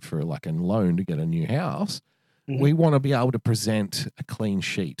going for like a loan to get a new house, we want to be able to present a clean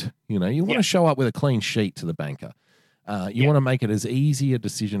sheet. You want to show up with a clean sheet to the banker. You want to make it as easy a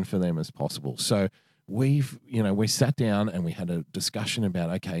decision for them as possible. So we sat down and we had a discussion about,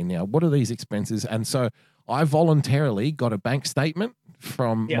 okay, now what are these expenses? And so I voluntarily got a bank statement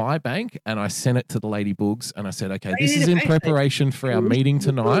from my bank and I sent it to the Lady Boogs and I said, okay, this is in preparation for our meeting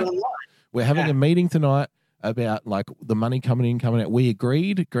tonight. We're having a meeting tonight about like the money coming out. We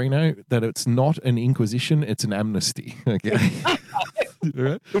agreed, Greeno, that it's not an inquisition, it's an amnesty. Okay.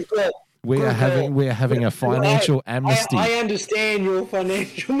 Right? We are having a financial amnesty. I understand your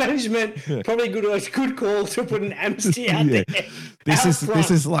financial management. Probably good call to put an amnesty out there. This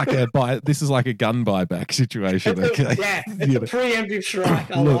is like a gun buyback situation. Okay. It's a preemptive strike.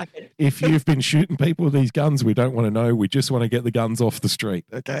 I Look, like it. if you've been shooting people with these guns, we don't want to know. We just want to get the guns off the street.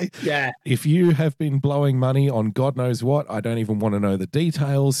 Okay. Yeah. If you have been blowing money on God knows what, I don't even want to know the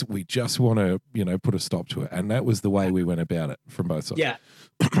details. We just want to, put a stop to it. And that was the way we went about it from both sides. Yeah.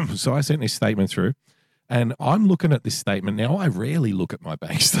 So I sent this statement through and I'm looking at this statement. Now, I rarely look at my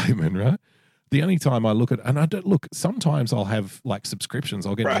bank statement, right? The only time I look at, and I don't look, sometimes I'll have like subscriptions.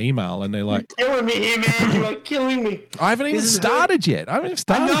 I'll get an email and they're like, You're killing me here, man. You are killing me. I haven't even started yet. I haven't even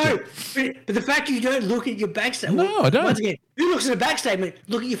started I know, yet. but the fact you don't look at your bank statement. No, I don't. Once again, who looks at a bank statement?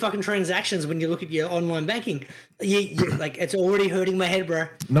 Look at your fucking transactions when you look at your online banking. You like, it's already hurting my head, bro.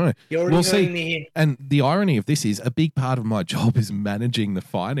 No. You're already hurting me here. And the irony of this is a big part of my job is managing the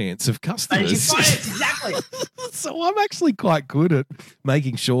finance of customers. Exactly. So I'm actually quite good at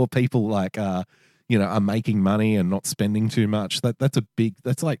making sure people like, are making money and not spending too much. That's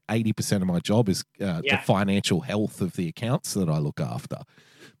like 80% of my job is the financial health of the accounts that I look after.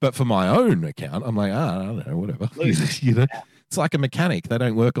 But for my own account, I'm like, I don't know, whatever. It's like a mechanic. They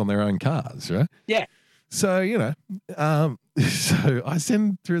don't work on their own cars, right? Yeah. So, so I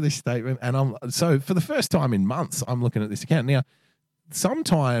send through this statement and so for the first time in months, I'm looking at this account. Now,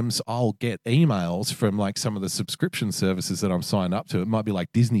 sometimes I'll get emails from like some of the subscription services that I'm signed up to. It might be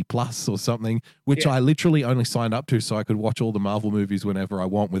like Disney Plus or something, which I literally only signed up to so I could watch all the Marvel movies whenever I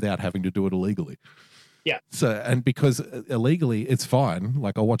want without having to do it illegally. Yeah. So, and because illegally it's fine.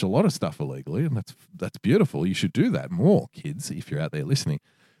 Like I watch a lot of stuff illegally and that's beautiful. You should do that more, kids, if you're out there listening.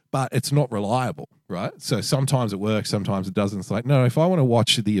 But it's not reliable, right? So sometimes it works, sometimes it doesn't. It's like, no, if I want to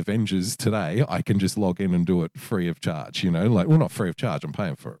watch the Avengers today, I can just log in and do it free of charge, like, well, not free of charge, I'm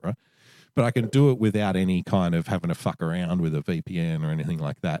paying for it, right? But I can do it without any kind of having to fuck around with a VPN or anything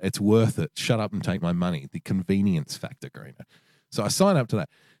like that. It's worth it. Shut up and take my money. The convenience factor, Greeno. So I sign up to that.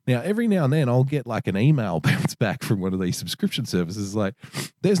 Now, every now and then I'll get like an email bounce back from one of these subscription services like,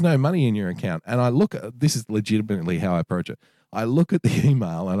 there's no money in your account. And I look at, this is legitimately how I approach it. I look at the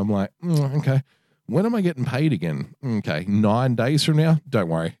email and I'm like, okay, when am I getting paid again? Okay, 9 days from now? Don't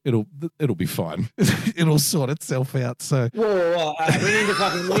worry, it'll be fine. It'll sort itself out. So Whoa. We need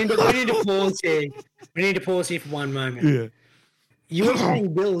to pause here. We need to pause here for one moment. yeah, You're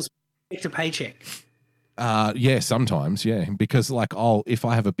paying bills paycheck to paycheck. yeah, sometimes, yeah, because like if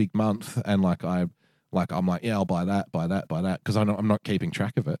I have a big month and I'm like, yeah, I'll buy that because I'm not keeping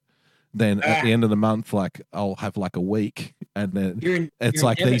track of it. Then at the end of the month, like I'll have like a week, and then it's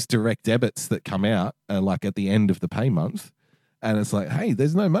like these direct debits that come out, like at the end of the pay month, and it's like, hey,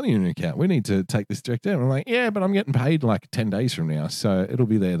 there's no money in your account. We need to take this direct debit. I'm like, yeah, but I'm getting paid like 10 days from now, so it'll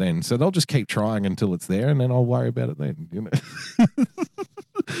be there then. So they'll just keep trying until it's there, and then I'll worry about it then.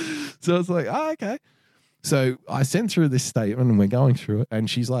 So it's like, okay. So I sent through this statement and we're going through it. And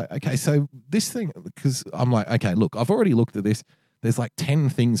she's like, okay, so this thing, because I'm like, okay, look, I've already looked at this. There's like 10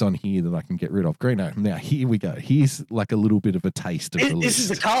 things on here that I can get rid of. Greeno. Now, here we go. Here's like a little bit of a taste of the list. This is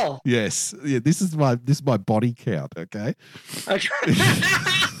the call. Yes. Yeah, this is my body count, okay? Okay.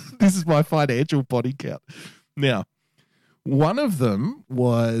 This is my financial body count. Now, one of them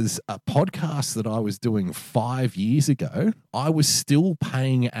was a podcast that I was doing 5 years ago. I was still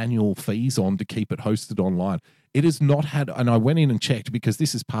paying annual fees on to keep it hosted online. It has not had, and I went in and checked because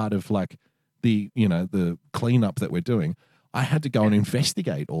this is part of like the cleanup that we're doing. I had to go and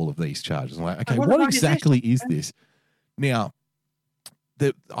investigate all of these charges. I'm like, okay, what exactly is this? Now,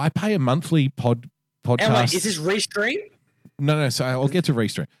 I pay a monthly podcast. Wait, is this Restream? No. So I'll get to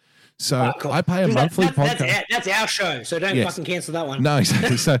Restream. So cool. I pay a monthly podcast. That's our show, so don't fucking cancel that one. No,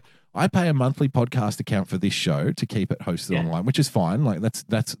 exactly. So I pay a monthly podcast account for this show to keep it hosted online, which is fine. Like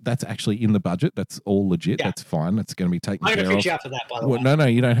that's actually in the budget. That's all legit. Yeah. That's fine. That's going to be taken care of. I'm going to pitch you up for that, by the way. No,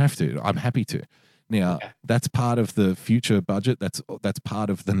 you don't have to. I'm happy to. Now, that's part of the future budget. That's part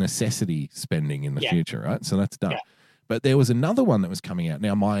of the necessity spending in the future, right? So that's done. Yeah. But there was another one that was coming out.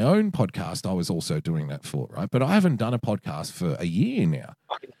 Now, my own podcast, I was also doing that for, right? But I haven't done a podcast for a year now.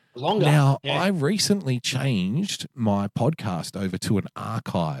 Longer. Now, I recently changed my podcast over to an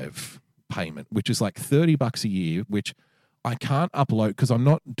archive payment, which is like $30 a year, which I can't upload because I'm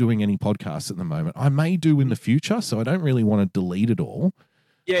not doing any podcasts at the moment. I may do in the future, so I don't really want to delete it all.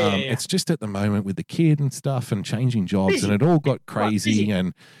 It's just at the moment with the kid and stuff and changing jobs and it all got crazy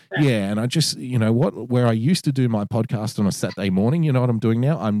and and I just, where I used to do my podcast on a Saturday morning, you know what I'm doing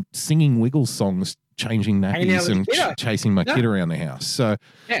now? I'm singing Wiggles songs, changing nappies and chasing my kid around the house. So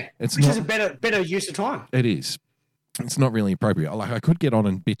it's which is a better use of time. It is. It's not really appropriate. Like I could get on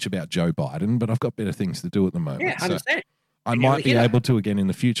and bitch about Joe Biden, but I've got better things to do at the moment. Yeah, 100%. So I might be able to again in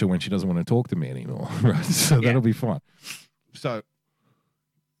the future when she doesn't want to talk to me anymore. Right. So that'll be fine. So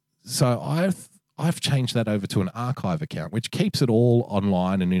I've changed that over to an archive account, which keeps it all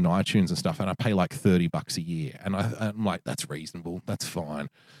online and in iTunes and stuff. And I pay like $30 a year. And I'm like, that's reasonable. That's fine.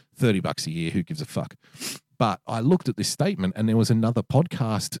 $30 a year. Who gives a fuck? But I looked at this statement and there was another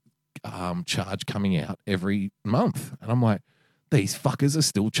podcast charge coming out every month. And I'm like, these fuckers are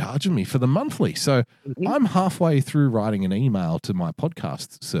still charging me for the monthly. So I'm halfway through writing an email to my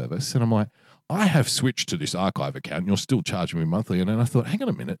podcast service. And I'm like, I have switched to this archive account and you're still charging me monthly. And then I thought, hang on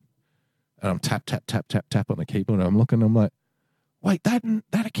a minute. And I'm tap on the keyboard and I'm looking, I'm like, wait, that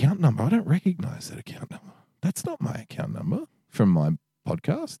account number, I don't recognize that account number. That's not my account number from my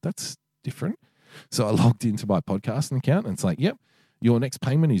podcast. That's different. So I logged into my podcasting account and it's like, yep, your next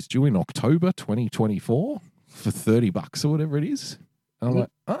payment is due in October 2024 for $30 or whatever it is. And I'm like,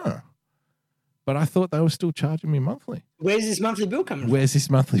 but I thought they were still charging me monthly. Where's this monthly bill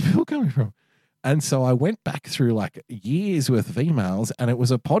coming from? And so I went back through like years worth of emails and it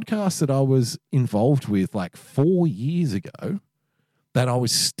was a podcast that I was involved with like 4 years ago that I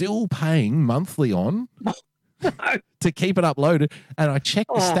was still paying monthly on to keep it uploaded. And I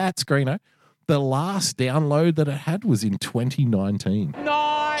checked the stats, Greeno. The last download that it had was in 2019.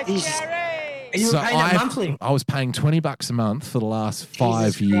 Nice, Gary! And you were paying that monthly? I was paying $20 a month for the last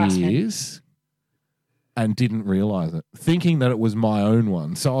 5 years. And didn't realize it, thinking that it was my own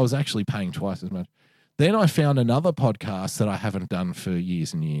one. So I was actually paying twice as much. Then I found another podcast that I haven't done for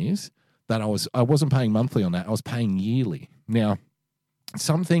years and years that I wasn't paying monthly on that. I was paying yearly. Now,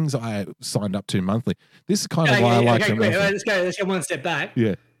 some things I signed up to monthly. This is kind of why I like them. Let's go one step back.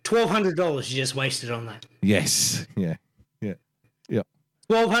 Yeah. $1,200 you just wasted on that. Yes. Yeah.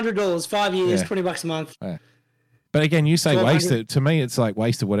 $1,200, 5 years, $20 a month. Yeah. But again, you say wasted. To me, it's like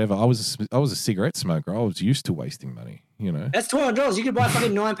wasted whatever. I was a cigarette smoker. I was used to wasting money, That's $200. You could buy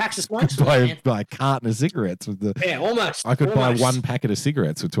fucking 9 packs of smokes. buy a carton of cigarettes with the. Yeah, almost. I could buy one packet of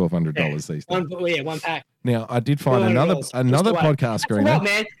cigarettes for $1,200 these days. One pack. Now I did find another podcast. Greeno. Right,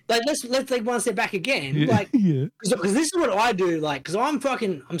 man. Like let's take one step back again. Because this is what I do. Like, because I'm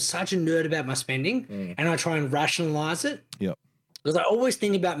such a nerd about my spending, and I try and rationalize it. Yep. Because I always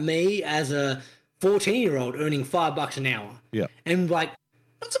think about me as a 14-year-old earning $5 an hour. Yeah. And like,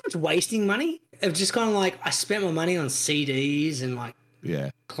 not so much wasting money. It's just kind of like I spent my money on CDs and like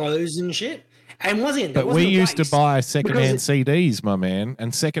clothes and shit. And but we used to buy secondhand CDs, my man,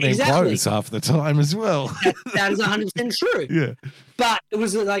 and secondhand clothes half the time as well. That is 100% true. Yeah. But it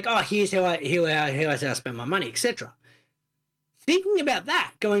was like, here's how I spent my money, etc. Thinking about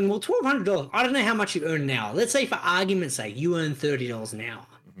that, going, well, $1,200. I don't know how much you earn an hour. Let's say, for argument's sake, you earn $30 an hour.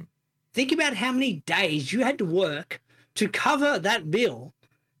 Think about how many days you had to work to cover that bill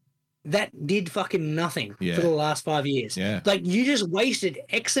that did fucking nothing Yeah. for the last 5 years. Yeah. Like you just wasted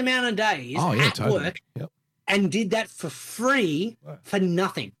X amount of days at work Yep. and did that for free for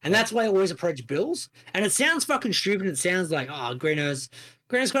nothing. And that's why I always approach bills. And it sounds fucking stupid. It sounds like, oh, Greeno's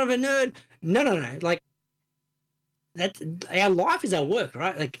kind of a nerd. No. Like that's our life is our work,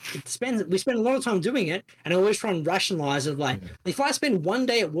 right? Like we spend a lot of time doing it, and I always try and rationalize it. Like if I spend one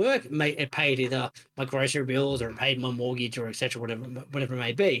day at work, it paid either my grocery bills or it paid my mortgage or etc. Whatever it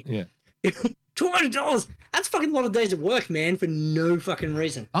may be. Yeah. $200. That's fucking a lot of days at work, man, for no fucking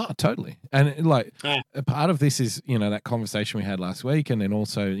reason. Oh, totally. And like a part of this is, that conversation we had last week, and then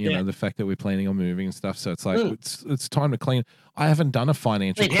also, know, the fact that we're planning on moving and stuff. So it's like it's time to clean. I haven't done a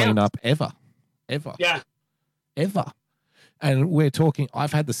financial cleanup ever. Yeah. Ever. And we're talking,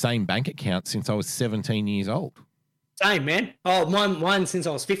 I've had the same bank account since I was 17 years old. Same, man. Oh, mine since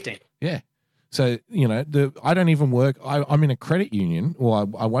I was 15. Yeah. So, I don't even work. I'm in a credit union. Well,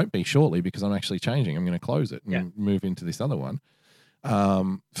 I won't be shortly because I'm actually changing. I'm going to close it and move into this other one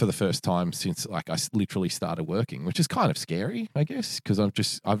for the first time since I literally started working, which is kind of scary, I guess, because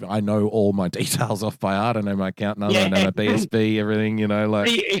I know all my details off by heart. I know my account number, I know my BSB, everything, Are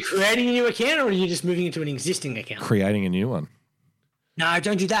you creating a new account or are you just moving into an existing account? Creating a new one. No,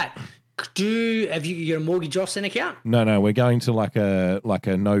 don't do that. Have you got a mortgage offset account? No, we're going to like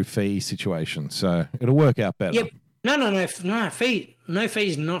a no fee situation, so it'll work out better. Yep. No fee. No fee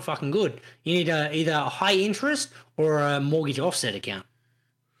is not fucking good. You need either a high interest or a mortgage offset account.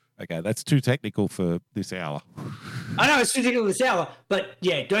 Okay, that's too technical for this hour. I know it's too technical this hour, but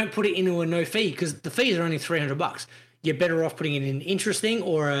yeah, don't put it into a no fee because the fees are only $300. You're better off putting it in interest thing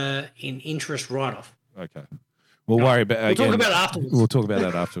or an interest write off. Okay, we'll worry about. We'll talk about it afterwards. We'll talk about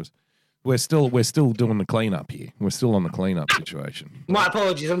that afterwards. We're still doing the cleanup here. We're still on the cleanup situation. My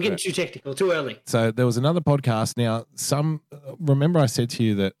apologies. I'm getting too technical, too early. So there was another podcast. Now, remember I said to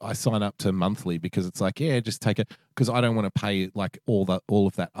you that I sign up to monthly because it's like, yeah, just take it because I don't want to pay like all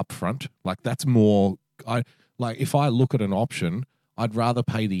of that upfront. Like that's more. If I look at an option, I'd rather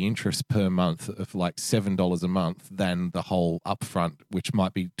pay the interest per month of like $7 a month than the whole upfront, which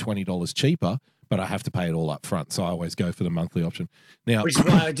might be $20 cheaper. But I have to pay it all up front, so I always go for the monthly option. Now, which is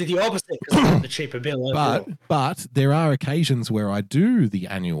why I did the opposite because I want the cheaper bill. But there are occasions where I do the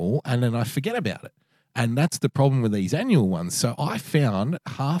annual and then I forget about it, and that's the problem with these annual ones. So I found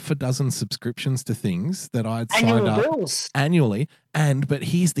half a dozen subscriptions to things that I'd signed up annually, but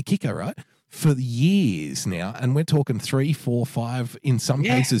here's the kicker, right? For years now, and we're talking 3, 4, 5, in some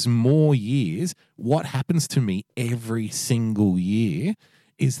cases more years. What happens to me every single year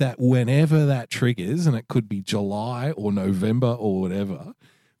is that whenever that triggers, and it could be July or November or whatever,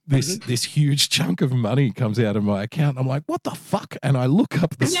 this huge chunk of money comes out of my account. I'm like, what the fuck? And I look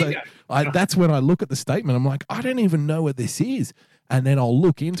up that's when I look at the statement. I'm like, I don't even know what this is. And then I'll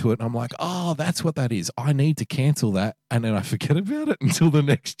look into it and I'm like, oh, that's what that is. I need to cancel that. And then I forget about it until the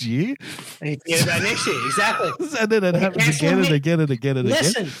next year. Yeah, about next year, exactly. And then it happens again and again and again and again.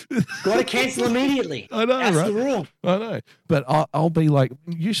 Listen, got to cancel immediately. I know, that's right? the rule. I know. But I'll be like,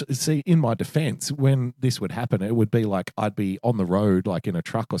 usually, see, in my defense, when this would happen, it would be like I'd be on the road, like in a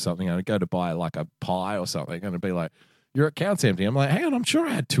truck or something. And I'd go to buy like a pie or something. And it'd be like, your account's empty. I'm like, hang on, I'm sure I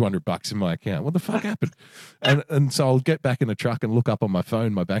had $200 in my account. What the fuck happened? And so I'll get back in the truck and look up on my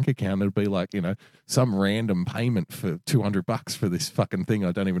phone, my bank account. It'll be like, some random payment for $200 for this fucking thing.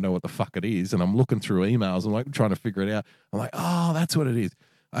 I don't even know what the fuck it is. And I'm looking through emails. I'm like trying to figure it out. I'm like, oh, that's what it is.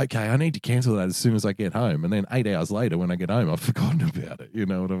 Okay, I need to cancel that as soon as I get home. And then 8 hours later, when I get home, I've forgotten about it. You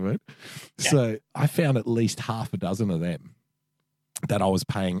know what I mean? Yeah. So I found at least half a dozen of them that I was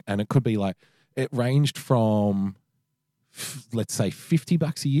paying. And it could be like, it ranged from, let's say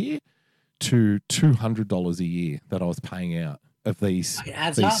 $50 a year to $200 a year that I was paying out of these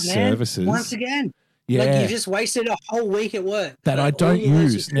services. Once again, yeah, like you just wasted a whole week at work that I don't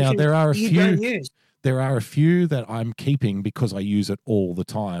use. Now there are a few. There are a few that I'm keeping because I use it all the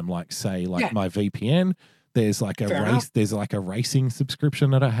time. Like my VPN. There's like There's like a racing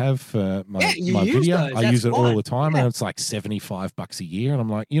subscription that I have for my video. I use it all the time, and it's like $75 a year. And I'm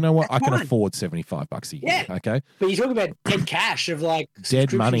like, you know what? I can afford $75 a year. Yeah. Okay. But you talk about dead cash of like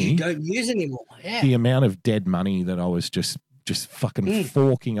dead money you don't use anymore. Yeah. The amount of dead money that I was just fucking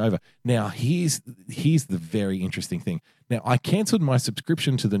forking over. Now here's the very interesting thing. Now I cancelled my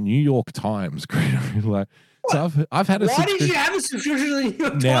subscription to the New York Times. So I've had a Why did you have a subscription to the New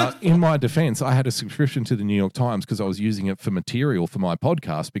York Times? Now, in my defense, I had a subscription to the New York Times because I was using it for material for my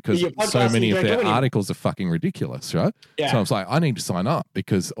podcast because so many of their articles are fucking ridiculous, right? Yeah. So I was like, I need to sign up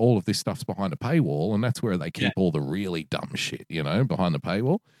because all of this stuff's behind a paywall, and that's where they keep all the really dumb shit, behind the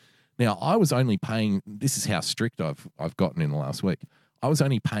paywall. Now, I was only paying, this is how strict I've gotten in the last week. I was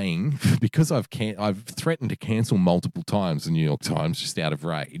only paying because I've threatened to cancel multiple times the New York Times just out of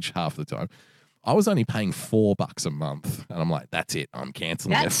rage half the time. I was only paying $4 a month, and I'm like, that's it. I'm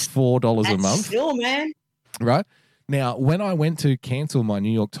canceling it. $4 a month. Still, man. Right now, when I went to cancel my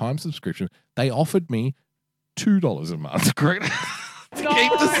New York Times subscription, they offered me $2 a month. Great. Keep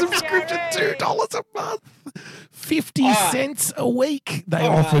the subscription $2 a month, 50 cents a week. They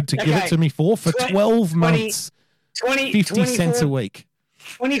offered to give it to me for 12 months. 50 cents a week.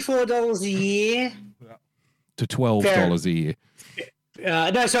 $24 a year to $12 a year.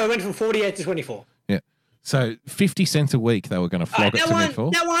 No, so it went from 48 to 24. Yeah. So 50 cents a week they were going to flog it to me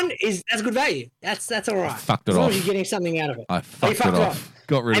for. That one that's good value. That's all right. I fucked it as long off. as you're getting something out of it. I fucked it off.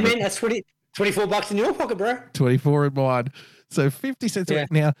 Got rid of it. That's $24 in your pocket, bro. 24 in mine. So 50 cents a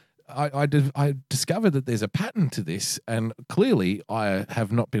week. Now, I discovered that there's a pattern to this, and clearly I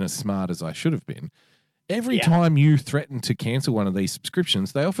have not been as smart as I should have been. Every time you threaten to cancel one of these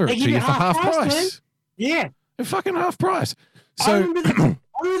subscriptions, they offer it to you for half price. Man. Yeah. They're fucking half price. So I remember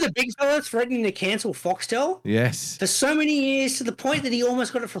the big fella threatening to cancel Foxtel. Yes. For so many years, to the point that he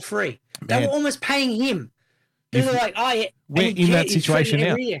almost got it for free. They were almost paying him. They were like, oh, yeah. We're in that situation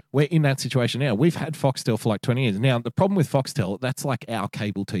now. We're in that situation now. We've had Foxtel for like 20 years. Now, the problem with Foxtel, that's like our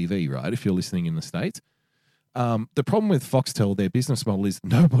cable TV, right? If you're listening in the States. The problem with Foxtel, their business model is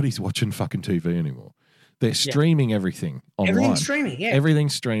nobody's watching fucking TV anymore. They're streaming everything online. Everything's streaming, yeah.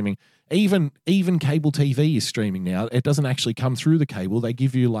 Everything's streaming. Even cable TV is streaming now. It doesn't actually come through the cable. They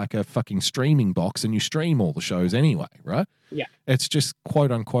give you like a fucking streaming box and you stream all the shows anyway, right? Yeah. It's just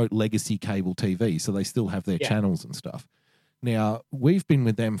quote unquote legacy cable TV. So they still have their channels and stuff. Now, we've been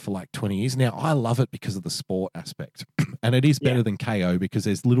with them for like 20 years. Now, I love it because of the sport aspect. And it is better than KO because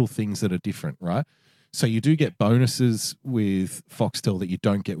there's little things that are different, right? So you do get bonuses with Foxtel that you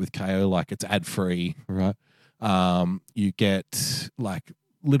don't get with KO, like it's ad-free, right? You get like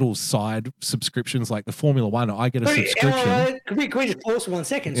little side subscriptions like the Formula One. I get a subscription. Can we just pause for 1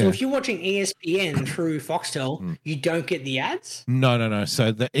 second? So if you're watching ESPN through Foxtel, you don't get the ads? No.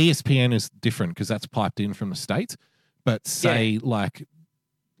 So the ESPN is different because that's piped in from the States. But say like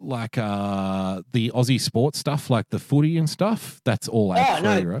the Aussie sports stuff, like the footy and stuff, that's all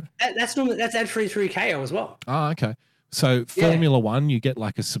ad-free, right? That's ad-free through KO as well. Oh, okay. So Formula One, you get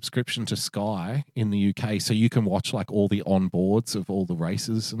like a subscription to Sky in the UK, so you can watch like all the onboards of all the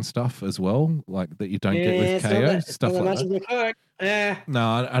races and stuff as well, like that you don't get with KO, stuff like that. Yeah.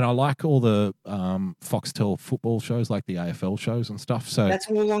 No, and I like all the Foxtel football shows, like the AFL shows and stuff. So that's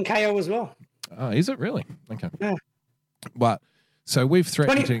all on KO as well. Oh, is it really? Okay. Yeah. But so we've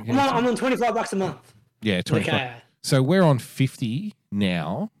threatened to. I'm on $25 a month. Yeah, 25. So we're on 50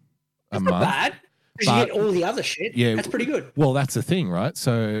 now a month. Not bad. Because you get all the other shit. Yeah, that's pretty good. Well, that's the thing, right?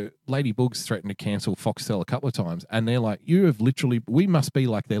 So Lady Boogs threatened to cancel Foxtel a couple of times, and they're like, we must be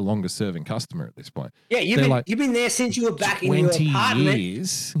like their longest serving customer at this point. Yeah, you've been there since you were back in your apartment.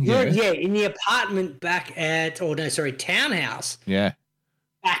 Years. In the apartment townhouse. Yeah.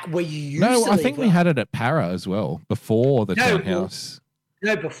 Back where you used to live. No, I think we had it at Para as well, before the townhouse. Were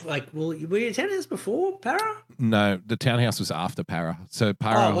you at townhouse before Para? No, the townhouse was after Para. So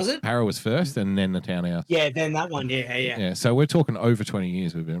Para, was it? Para was first and then the townhouse. Yeah, then that one, yeah. Yeah, so we're talking over 20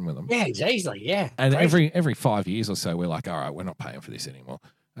 years we've been with them. Yeah, easily, yeah. And every 5 years or so, we're like, all right, we're not paying for this anymore.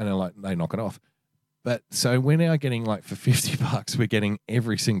 And they're like, they knock it off. But so we're now getting like for $50, we're getting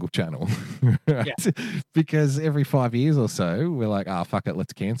every single channel. Right? Yeah. Because every 5 years or so, we're like, fuck it,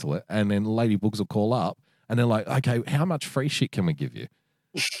 let's cancel it. And then Lady Boogs will call up and they're like, okay, how much free shit can we give you?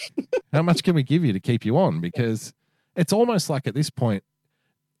 How much can we give you to keep you on? Because it's almost like at this point,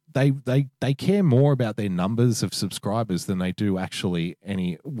 they care more about their numbers of subscribers than they do actually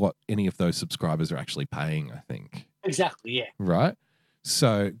what any of those subscribers are actually paying, I think. Exactly, yeah. Right?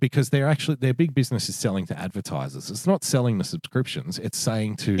 So, because their big business is selling to advertisers. It's not selling the subscriptions. It's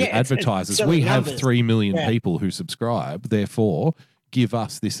saying to advertisers, it's we have numbers. 3 million people who subscribe. Therefore, give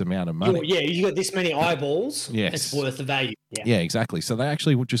us this amount of money. Yeah, you got this many eyeballs. Yes. It's worth the value. Yeah, exactly. So they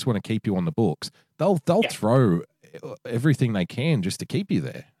actually would just want to keep you on the books. They'll throw everything they can just to keep you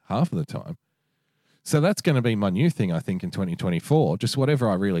there half of the time. So that's going to be my new thing, I think, in 2024. Just whatever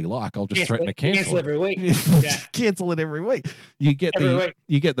I really like, I'll just threaten to cancel every week. Cancel it every week. You get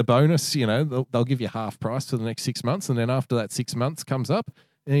the bonus. You know, they'll give you half price for the next 6 months, and then after that 6 months comes up,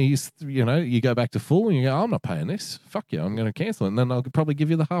 and you go back to full, and you go, I'm not paying this. Fuck you, I'm going to cancel it, and then they'll probably give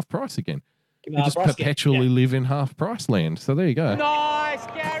you the half price again. You just perpetually live in half price land. So there you go. Nice,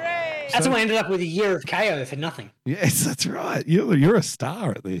 Gary. That's why I ended up with a year of KO for nothing. Yes, that's right. You're a star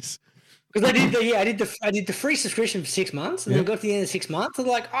at this. Because I did the free subscription for 6 months, and then got to the end of 6 months, and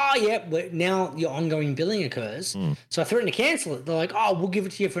they're like, oh yeah, now your ongoing billing occurs. So I threatened to cancel it. They're like, oh, we'll give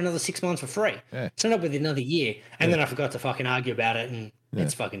it to you for another 6 months for free. Yeah. Signed up with another year, and then I forgot to fucking argue about it, and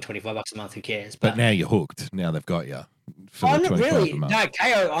it's fucking $25 a month. Who cares? But now you're hooked. Now they've got you. Not really. No,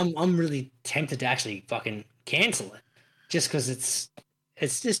 KO. I'm really tempted to actually fucking cancel it, just because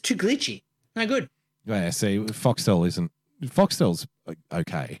it's just too glitchy. No good. Yeah. See, Foxtel's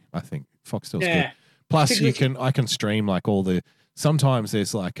okay. I think Foxtel's good. Plus, I can stream like all the. Sometimes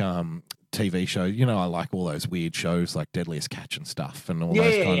there's like TV shows. You know, I like all those weird shows like Deadliest Catch and stuff, and all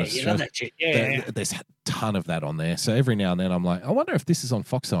those kind of shows. Love that shit. There's a ton of that on there. So every now and then I'm like, I wonder if this is on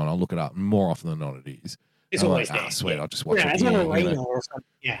Foxtel, and I'll look it up. More often than not, it is. It's always like, there. Sweet, I'll just watch it. It's not a radio or something.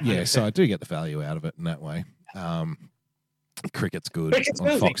 Yeah. So I do get the value out of it in that way. Cricket's good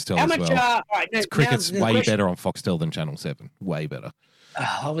on Foxtel as well. Cricket's way better on Foxtel than Channel 7. Way better.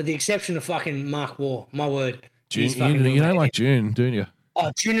 With the exception of fucking Mark Waugh. My word. June, you don't like June, do you?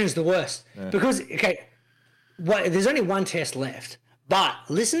 Oh, June is the worst. Yeah. Because, there's only one test left. But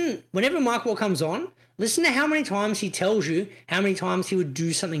listen, whenever Mark Waugh comes on, listen to how many times he tells you how many times he would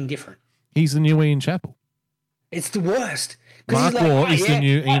do something different. He's the new Ian Chappell. It's the worst. Mark Waugh is the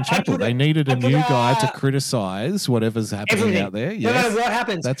new Ian Chappell. They needed a new guy to criticise whatever's happening out there. Yes. No matter what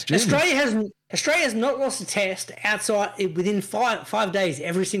happens. That's Australia has not lost a test within five days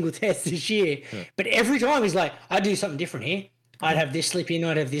every single test this year. Yeah. But every time he's like, I'd do something different here. I'd have this slip in.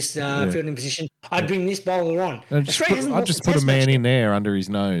 I'd have this fielding position. I'd bring this bowler on. I'd just put a man in there under his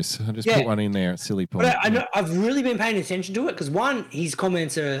nose. I just put one in there at silly point. But I've really been paying attention to it because one, his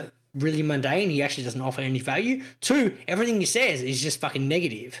comments are really mundane. He actually doesn't offer any value. Two, everything he says is just fucking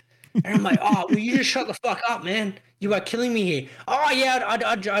negative. And I'm like, will you just shut the fuck up, man? You are killing me here. Oh yeah,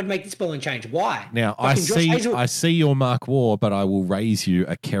 I'd make this bowling change. Why? Now I see your Mark Waugh, but I will raise you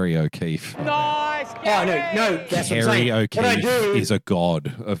a Kerry O'Keefe. Nice. No, that's Kerry what I'm saying. O'Keefe is a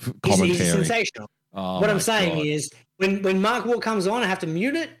god of commentary. He's sensational. What I'm saying is, when Mark Waugh comes on, I have to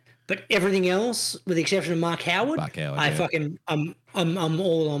mute it. But everything else, with the exception of Mark Howard, I'm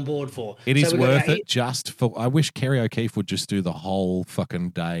all on board for. It is worth it just for. I wish Kerry O'Keefe would just do the whole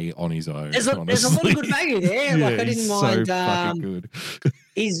fucking day on his own. There's a lot of good value there. Yeah, I didn't mind. So fucking good.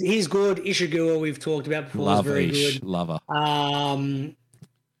 He's good. Ishiguro we've talked about before. Love is very Ish. good. Love her.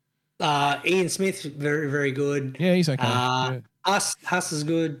 Ian Smith, very very good. Yeah, he's okay. Huss is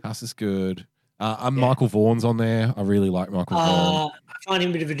good. Huss is good. Michael Vaughan's on there. I really like Michael Vaughan. I find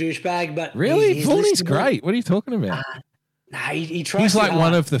him a bit of a douchebag, but really, Vaughan's great. What are you talking about? He tries. He's like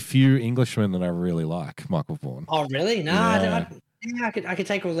one of the few Englishmen that I really like, Michael Vaughan. Oh, really? No, I could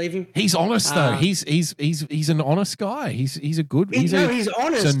take or leave him. He's honest though. He's an honest guy. He's a good. He's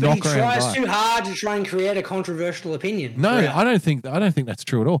honest, but he tries too hard to try and create a controversial opinion. No, I don't think that's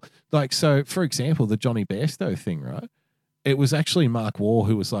true at all. Like, so for example, the Johnny Bairstow thing, right? It was actually Mark Waugh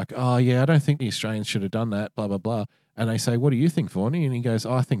who was like, oh, yeah, I don't think the Australians should have done that, blah, blah, blah. And they say, what do you think, Vaughnie? And he goes,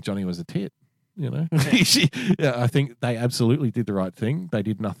 I think Johnny was a tit, you know. Yeah, I think they absolutely did the right thing. They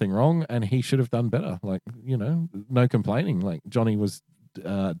did nothing wrong, and he should have done better. Like, you know, no complaining. Like, Johnny was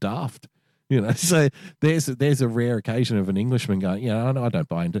daft. You know, so there's a rare occasion of an Englishman going, I don't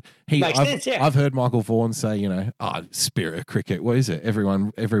buy into. I've heard Michael Vaughan say, spirit of cricket. What is it?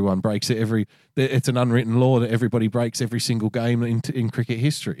 Everyone breaks it. It's an unwritten law that everybody breaks every single game in cricket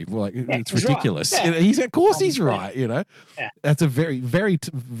history. Like, it's ridiculous. Right. Yeah. Of course he's right. You know, that's a very very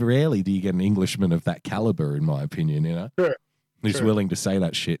rarely do you get an Englishman of that caliber, in my opinion. You know. Sure. Who's willing to say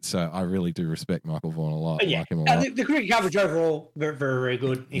that shit. So I really do respect Michael Vaughan a lot. Yeah. Like him a lot. The cricket coverage overall, very, very, very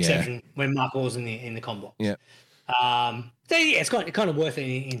good, exception when Mark Waugh's in the com box. Yeah. It's kind of worth it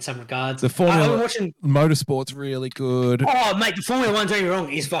in some regards. The Formula Motorsport's really good. Oh, mate, the Formula 1, don't get me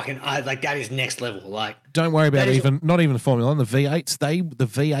wrong, is fucking, that is next level. Like, don't worry about not even the Formula 1, the V8s, the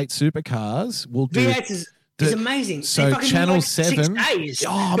V8 supercars will do. V8 is amazing. So Channel 7. 6 days.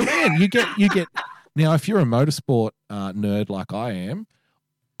 Oh, man, you get. Now, if you're a motorsport nerd like I am,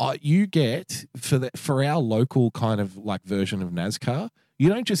 you get for our local kind of like version of NASCAR, you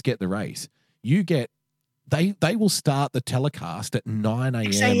don't just get the race. You get they will start the telecast at 9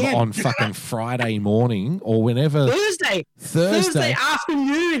 a.m. on fucking Friday morning or whenever Thursday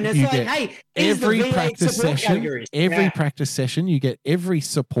afternoon. It's like, hey, every practice session, you get every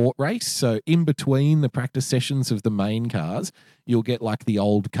support race. So in between the practice sessions of the main cars, you'll get like the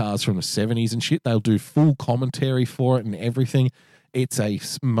old cars from the 70s and shit. They'll do full commentary for it and everything. It's a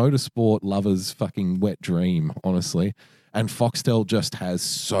motorsport lover's fucking wet dream, honestly. And Foxtel just has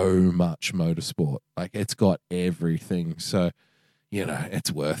so much motorsport. Like, it's got everything. So,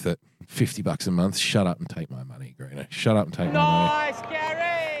 it's worth it. $50 a month. Shut up and take my money, Greeno. Shut up and take my money. Nice,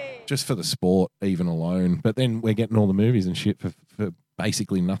 Gary! just for the sport, even alone. But then we're getting all the movies and shit for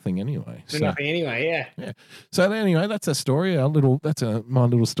basically nothing anyway. Nothing anyway, yeah. So anyway, that's a story. My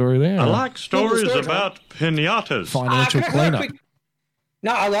little story there. I like stories about pinatas. Financial cleanup.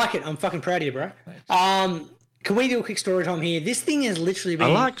 No, I like it. I'm fucking proud of you, bro. Can we do a quick story time here? This thing has literally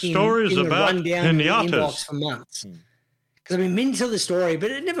been stories in the about rundown in the pinatas. inbox for months. Because I've been meaning to tell the story, but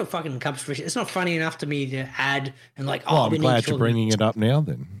it never fucking comes to fruition. It's not funny enough to me to add and like, I'm glad you're bringing it up now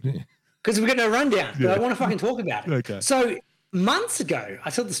then. Because we're getting a rundown, but I want to fucking talk about it. Okay. So months ago, I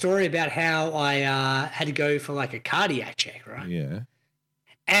told the story about how I had to go for like a cardiac check, right? Yeah.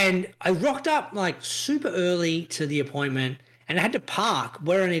 And I rocked up like super early to the appointment and I had to park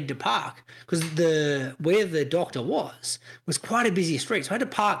where I needed to park because where the doctor was quite a busy street. So I had to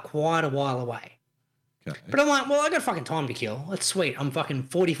park quite a while away. Okay. But I'm like, well, I got fucking time to kill. That's sweet. I'm fucking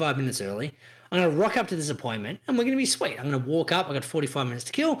 45 minutes early. I'm going to rock up to this appointment and we're going to be sweet. I'm going to walk up. I got 45 minutes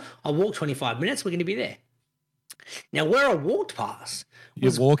to kill. I'll walk 25 minutes. We're going to be there. Now, where I walked past,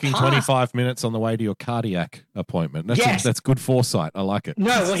 you're walking 25 minutes on the way to your cardiac appointment. That's good foresight. I like it. No,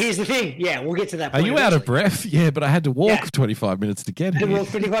 well, here's the thing. Yeah, we'll get to that point. Are you out of breath? Yeah, but I had to walk 25 minutes to get here. I had to walk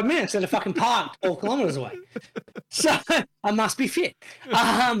 25 minutes and I fucking parked 12 kilometers away. So I must be fit.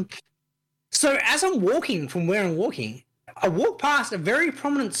 So as I'm walking from where I'm walking, I walk past a very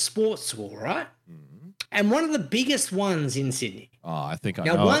prominent sports school, right? Mm-hmm. And one of the biggest ones in Sydney. Oh, I think I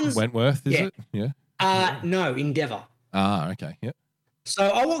know it. Wentworth, is it? Yeah. No, Endeavour. Okay. Yep. So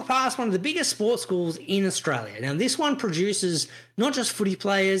I walk past one of the biggest sports schools in Australia. Now, this one produces not just footy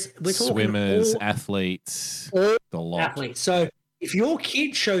players, we're talking swimmers, athletes, the lot. Athletes. So if your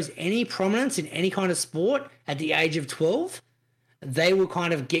kid shows any prominence in any kind of sport at the age of 12, they will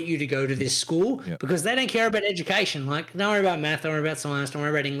kind of get you to go to this school because they don't care about education. Like, don't worry about math, don't worry about science, don't worry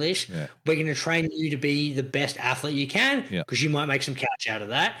about English. Yeah. We're going to train you to be the best athlete you can because you might make some cash out of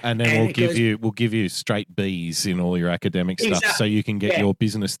that. And then we'll give you straight B's in all your academic stuff so you can get your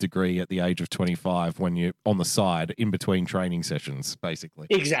business degree at the age of 25 when you're on the side in between training sessions, basically.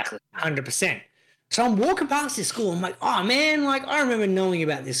 Exactly, 100%. So I'm walking past this school. I'm like, oh, man, like I remember knowing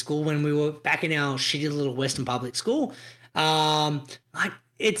about this school when we were back in our shitty little Western public school. I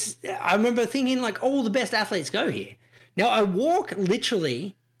remember thinking like all the best athletes go here. Now I walk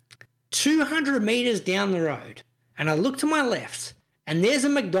literally 200 meters down the road and I look to my left and there's a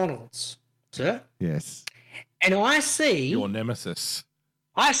McDonald's, sir. Yes. And I see your nemesis.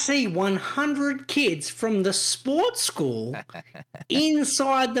 I see 100 kids from the sports school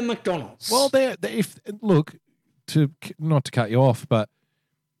inside the McDonald's. Well, not to cut you off, but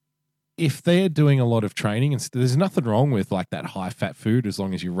if they're doing a lot of training, and there's nothing wrong with like that high fat food as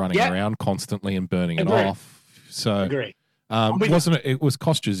long as you're running around constantly and burning it off. So, agree. Wasn't it? It was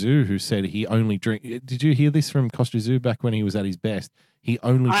Kostuzu who said he only drink. Did you hear this from Kostuzu back when he was at his best? He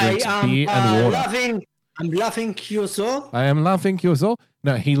only drinks beer and water. I'm laughing Kyoso. I am laughing Kyoso.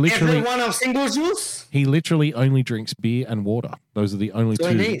 No, he literally every one of single juice. He literally only drinks beer and water. Those are the only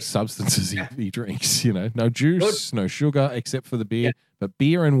two substances he drinks. You know, no juice, no sugar except for the beer, but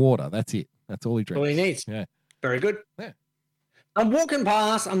beer and water. That's it. That's all he drinks. All he needs. Yeah, very good. Yeah. I'm walking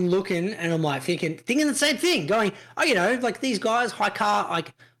past, I'm looking, and I'm like thinking the same thing, going, oh, you know, like these guys, high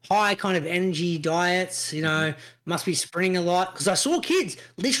kind of energy diets, you know, must be sprinting a lot. Because I saw kids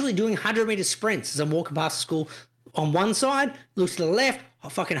literally doing 100-meter sprints as I'm walking past the school. On one side, look to the left,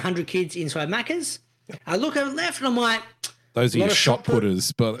 fucking 100 kids inside Macca's. I look over left, and I'm like, those are your shot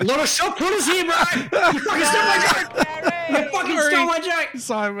putters. But a lot of shot putters here, bro. You fucking stole my joke. You fucking stole my joke.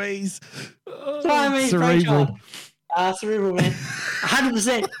 Siamese. Cerebral. Cerebral, man.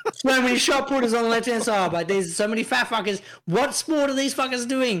 100%. So many shot putters on the left-hand side, but there's so many fat fuckers. What sport are these fuckers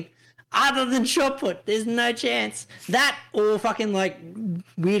doing other than shot put? There's no chance. That or fucking like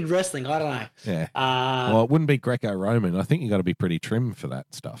weird wrestling. I don't know. Yeah. Well, it wouldn't be Greco-Roman. I think you got to be pretty trim for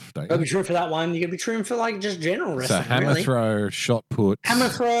that stuff, don't you? Got to be trim for that one. You got to be trim for like just general wrestling. So hammer throw, shot put. Hammer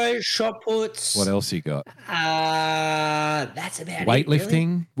throw, shot puts. What else you got? That's about weightlifting.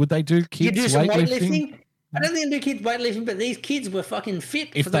 it. Really. Would they do kids you do some weightlifting? I don't think they do kids weightlifting, but these kids were fucking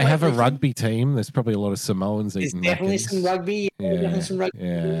fit. If they have a rugby team, there's probably a lot of Samoans eating. There's definitely some rugby.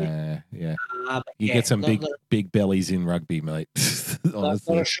 Yeah. You get some big bellies in rugby, mate. Honestly. A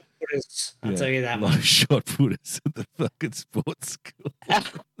lot of shot putters, I'll tell you that. A lot of shot putters at the fucking sports school.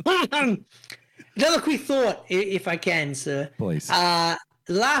 Another quick thought, if I can, sir. Please.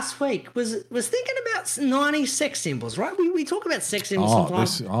 Last week was thinking about 90s sex symbols, right? We talk about sex symbols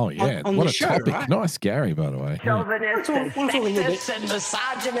sometimes. On what the a show, topic. right? Nice, Gary, by the way. Chauvinists and sexists and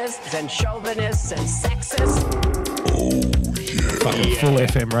misogynists and chauvinists and sexists. Fucking full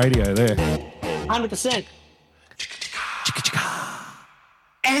FM radio there. 100%.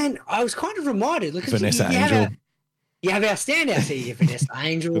 And I was kind of reminded, look, Vanessa Angel. You have our standouts here, Vanessa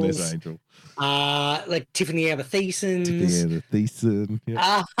Angels. Vanessa Angel. Like Tiffany Amber Thiessen.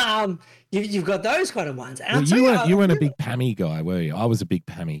 Yeah. You've got those kind of ones. And Well, you weren't a big Pammy guy, were you? I was a big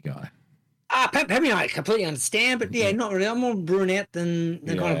Pammy guy. Pammy, I completely understand, but yeah, not really. I'm more brunette than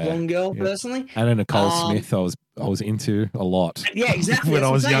kind of blonde girl personally. And then Nicole Smith, I was into a lot. Yeah, exactly. When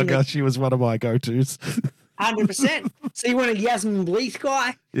I was younger, she was one of my go-tos. 100%. So you want a Yasmin Bleeth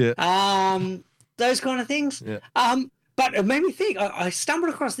guy? Yeah. Those kind of things. Yeah. But it made me think. I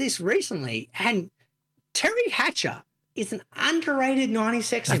stumbled across this recently, and Terry Hatcher is an underrated 90s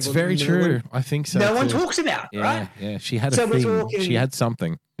sex symbol. That's very true. I think so. No one talks about, right? Yeah, she had a thing. She had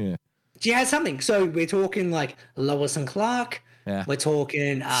something. Yeah. She had something. So we're talking like Lois and Clark. Yeah. We're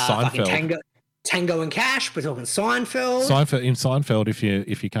talking Seinfeld. Tango and Cash. We're talking Seinfeld. Seinfeld,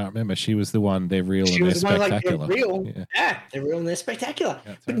 if you can't remember, she was the one. They're real and they're spectacular. They're real and they're spectacular.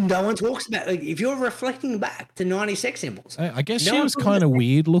 But no one talks about. Like, if you're reflecting back to 90s sex symbols, I guess she was kind of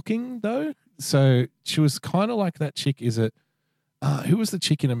weird looking though. So she was kind of like that chick. Is it? Who was the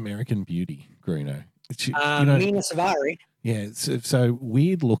chick in American Beauty, Greeno? Mina Savari. Yeah, so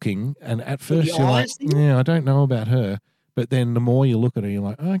weird looking, and at first you're like, yeah, I don't know about her. But then the more you look at her, you're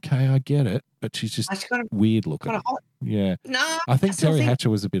like, okay, I get it. But she's just weird looking. Kind of hot. Yeah. No, I think Terry Hatcher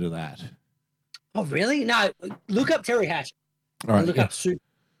was a bit of that. Oh, really? No, look up Terry Hatcher. All right. Look up Sue.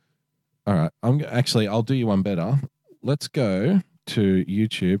 All right. I'll do you one better. Let's go to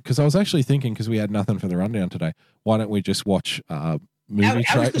YouTube, because I was actually thinking, because we had nothing for the rundown today, why don't we just watch movie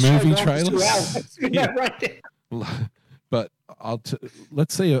trailers? But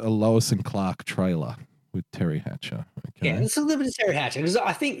let's see a Lois and Clark trailer with Terry Hatcher. Okay. Yeah, let's a little bit of Terry Hatcher, because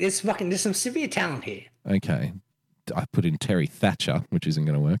I think there's some severe talent here. Okay. I put in Terry Thatcher, which isn't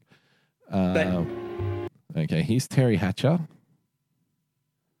going to work. Okay, here's Terry Hatcher.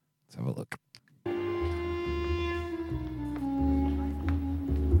 Let's have a look.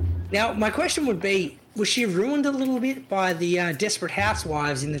 Now, my question would be, was she ruined a little bit by the Desperate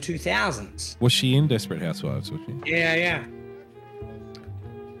Housewives in the 2000s? Was she in Desperate Housewives, was she? Yeah.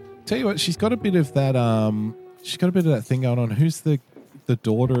 Tell you what, she's got a bit of that thing going on. Who's the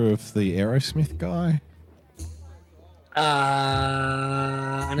daughter of the Aerosmith guy?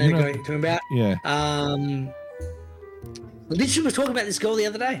 I know you're talking about. Yeah. Literally was talking about this girl the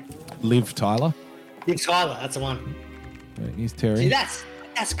other day. Liv Tyler. Liv Tyler, that's the one. He's Terry. See, that's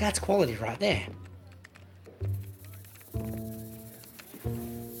quality right there.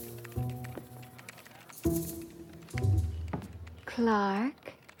 Clark?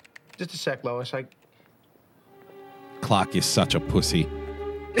 Just a sec, Lois. Clark is such a pussy.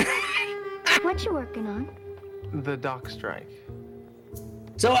 What you working on? The dock strike.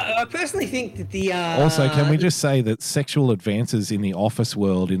 So I personally think that the... Also, can we just say that sexual advances in the office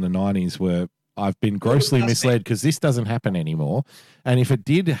world in the 90s were... I've been grossly misled, because this doesn't happen anymore. And if it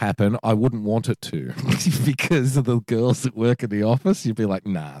did happen, I wouldn't want it to. Because of the girls that work in the office, you'd be like,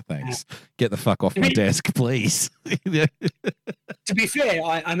 nah, thanks. Get the fuck off my desk, please. To be fair,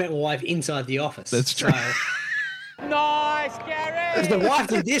 I met my wife inside the office. That's true. Nice, Gary! If the wife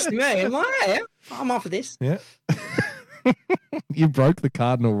did this to me, I'm off for this. Yeah. You broke the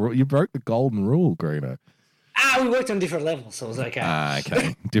cardinal rule. You broke the golden rule, Greeno. We worked on different levels, so it was okay.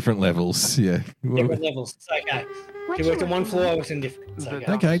 Okay. Different levels, yeah. Different levels, it's okay. She worked on one floor, I worked on different. It's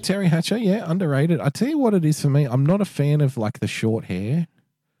okay. Okay, Terry Hatcher, yeah, underrated. I tell you what it is for me. I'm not a fan of like the short hair.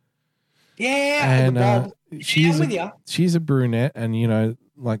 Yeah, and she's she's a brunette, and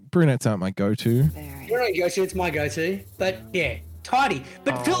like brunettes aren't my go-to. You're not go-to, it's my go-to, but yeah, tidy.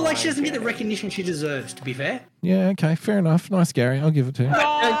 But feel like she doesn't get the recognition she deserves. To be fair. Yeah. Okay. Fair enough. Nice, Gary. I'll give it to you.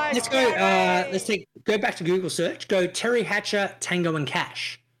 Let's go. Go back to Google search. Go Terry Hatcher, Tango and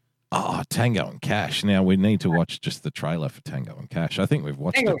Cash. Oh, Tango and Cash. Now we need to watch just the trailer for Tango and Cash. I think we've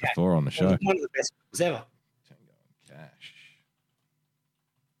watched it before on the show. One of the best movies ever. Tango and Cash.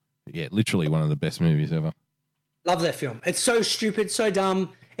 Yeah, literally one of the best movies ever. Love that film. It's so stupid, so dumb.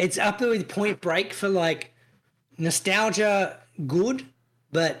 It's up there with Point Break for like nostalgia good,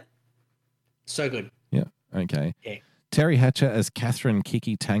 but so good. Yeah. Okay. Yeah. Terry Hatcher as Catherine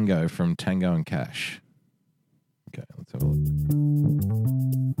Kiki Tango from Tango and Cash. Okay, let's have a look.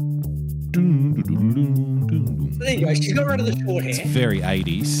 So there you go. She's got rid of the short hair. It's very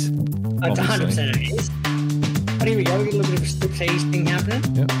 80s. It's 100% 80s. But here we go. We get a little bit of a striptease thing happening.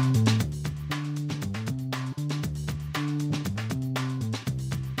 Yep.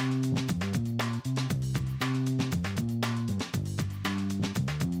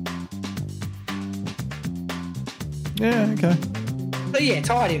 Yeah, okay. But yeah,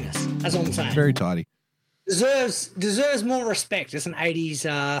 tidiness. That's all I'm saying. Very tidy. deserves more respect as an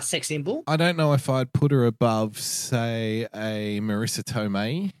 80s sex symbol. I don't know if I'd put her above, say, a Marissa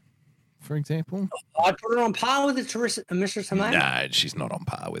Tomei, for example. I'd put her on par with Marissa Tomei. No, she's not on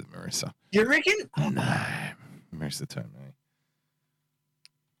par with Marissa. You reckon? No, Marissa Tomei.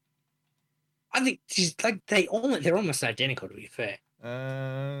 I think she's like they're almost identical, to be fair.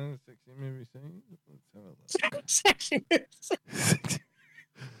 Sexy movie scene. Let's have a look. Sexy.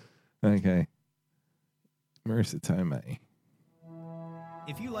 Okay. Marissa Tomei.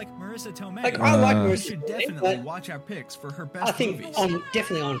 If you like Marissa Tomei, I like you Marissa should Tomei, definitely but watch our picks for her best I think movies.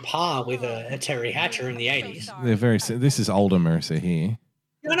 definitely on par with a Terry Hatcher in the 80s. They're very. This is older Marissa here.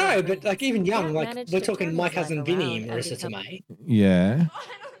 I know, but like even young, like we're talking My Cousin Vinny and Marissa Tomei. Yeah.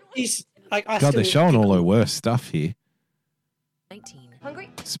 He's like, God, they're showing all her worst stuff here. 19. Hungry?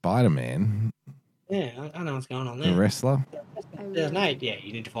 Spider-Man. Yeah, I know what's going on The there. wrestler. There's no, yeah,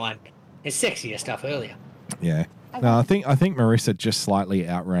 you need to find his sexier stuff earlier. Yeah. No, I think Marissa just slightly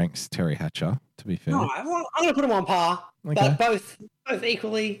outranks Terry Hatcher, to be fair. No, I'm going to put them on par, Okay. but both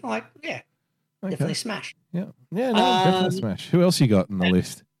equally, like, yeah, definitely smash. Yeah. Yeah, no, definitely smash. Who else you got in the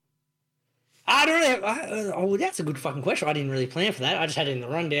list? I don't know. Oh, that's a good fucking question. I didn't really plan for that. I just had it in the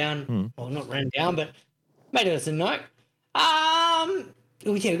rundown. Well, not rundown, but made it as a note. Yeah,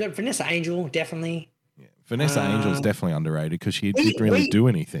 we got Vanessa Angel, definitely. Vanessa Angel's definitely underrated because she didn't really do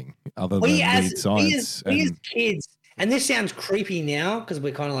anything other than read science. We as kids, and this sounds creepy now because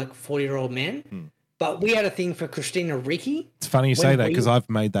we're kind of like 40-year-old men, but we had a thing for Christina Ricci. It's funny you say that because I've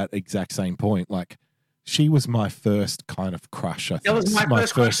made that exact same point. Like, she was my first kind of crush, I think. That was my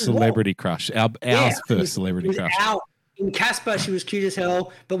first celebrity crush. Our first celebrity crush. In Casper, she was cute as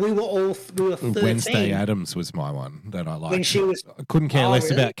hell, but we were 13. Wednesday Addams was my one that I liked. When she was, I couldn't care less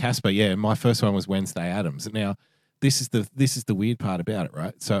really? about Casper. Yeah, my first one was Wednesday Addams. Now, this is the weird part about it,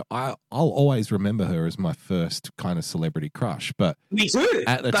 right? So I'll always remember her as my first kind of celebrity crush, but me too.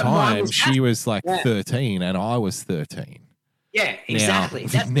 At the time, she was like 13 and I was 13. Yeah, exactly.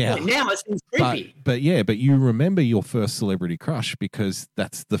 Now it seems creepy. But you remember your first celebrity crush because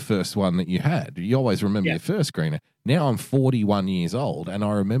that's the first one that you had. You always remember your first, Greener. Now I'm 41 years old and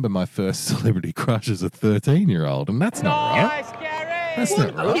I remember my first celebrity crush as a 13-year-old, and that's not right. That's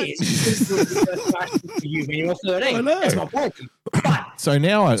not right. You when you were 13. I know. That's my point. But, so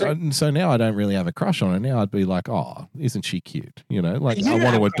now I don't really have a crush on her. Now I'd be like, oh, isn't she cute? You know, like I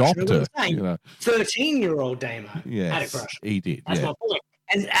want to adopt her. You know, 13-year-old Damo had a yes, crush. he did. That's my point.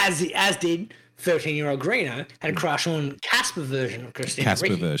 And as did 13-year-old Greeno had a crush on Casper version of Christina Casper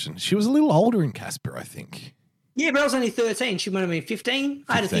Ricci. version. She was a little older in Casper, I think. Yeah, but I was only 13. She might have been 15.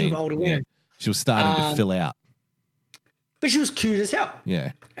 I had a thing of older women. She was starting to fill out. But she was cute as hell.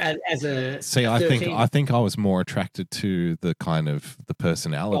 Yeah. As a See, I 13. think I was more attracted to the kind of the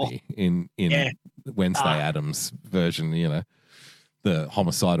personality in Wednesday Addams version, you know, the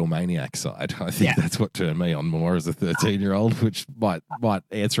homicidal maniac side. I think that's what turned me on more as a 13-year-old, which might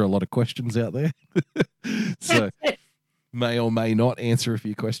answer a lot of questions out there. So may or may not answer a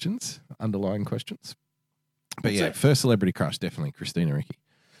few questions, underlying questions. But yeah, first celebrity crush, definitely Christina Ricci.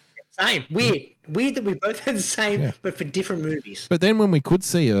 Same. Weird that we both had the same, but for different movies. But then when we could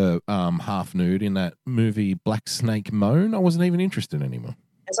see her half nude in that movie Black Snake Moan, I wasn't even interested anymore.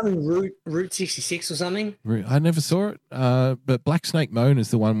 Something Route 66 or something. I never saw it. But Black Snake Moan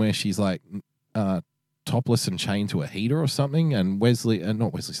is the one where she's like topless and chained to a heater or something, and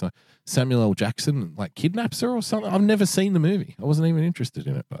Samuel L. Jackson like kidnaps her or something. I've never seen the movie. I wasn't even interested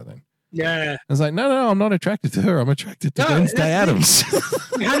in it by then. Yeah. I was like, no, I'm not attracted to her. I'm attracted to Wednesday Addams.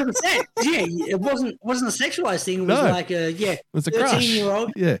 100%. Yeah, it wasn't a sexualized thing. It was like it was a crush.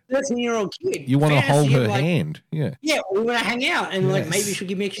 13-year-old kid. You want to hold her hand. Yeah. Yeah, we want to hang out and like maybe she'll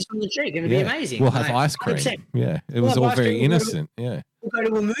give me a kiss on the cheek. It'll be amazing. We'll have ice cream. 100%. Yeah. It was all very innocent. Yeah. We'll go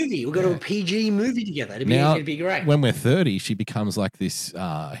to a movie. We'll go to a PG movie together. It'd be great. When we're 30, she becomes like this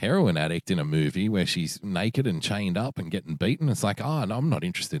heroin addict in a movie where she's naked and chained up and getting beaten. It's like, oh, no, I'm not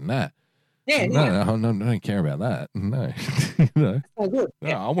interested in that. Yeah, no, I don't care about that. No, no. Oh, good. No,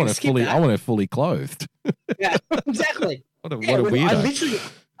 Yeah, I want her fully clothed. Yeah, exactly. What a weirdo. I literally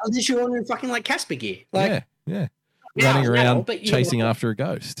want her in fucking like Casper gear. Like, yeah. Now, running around but chasing after a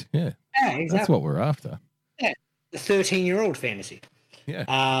ghost. Yeah, exactly. That's what we're after. Yeah, the 13-year-old fantasy. Yeah.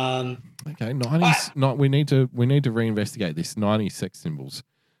 Okay, 90s. We need to reinvestigate this. 90s sex symbols.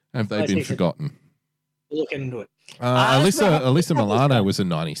 Have they been forgotten? We'll look into it. Alyssa Milano was a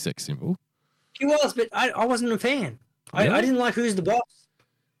 90s sex symbol. She was, but I wasn't a fan. Really? I didn't like Who's the Boss.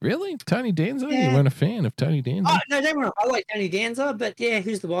 Really? Tony Danza? You weren't a fan of Tony Danza? Oh, no, don't worry. I like Tony Danza, but yeah,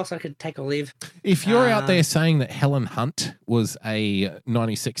 Who's the Boss? I could take or leave. If you're out there saying that Helen Hunt was a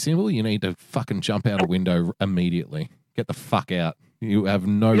 90s sex symbol, you need to fucking jump out a window immediately. Get the fuck out. You have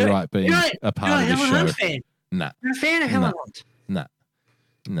no right being a part of this show. Helen Hunt fan. Nah. You're a fan of Helen Hunt?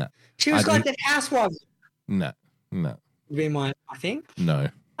 Nah. She was like that housewife. No. Would be my thing. No.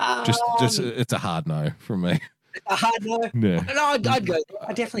 Just it's a hard no from me. A hard no? Yeah. No, I'd go there.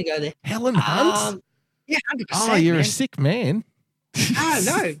 I'd definitely go there. Helen Hunt? Yeah, 100%. Oh, you're a sick man.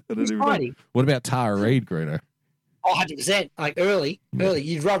 No. It's funny. What about Tara Reid, Greeno? Oh, 100%. Like early.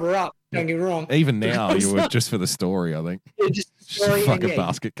 You'd rub her up. Don't get me wrong. Even now, you would just for the story, I think. Yeah, just the story. Fuck a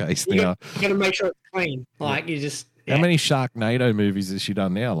basket case now. You got to make sure it's clean. Like, you just... How many Sharknado movies has she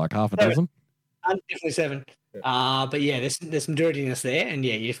done now? Like half a dozen? Definitely 7. But yeah, there's some dirtiness there, and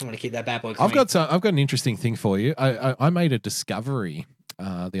yeah, you definitely want to keep that bad boy clean. I've got an interesting thing for you. I made a discovery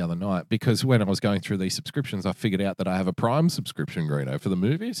the other night because when I was going through these subscriptions, I figured out that I have a Prime subscription, Greeno, for the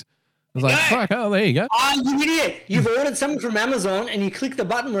movies. I was like, fuck, there you go. Oh, you idiot. You've ordered something from Amazon and you click the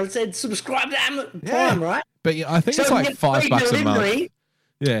button where it said subscribe to Prime, right? But yeah, I think it's like $5 a month.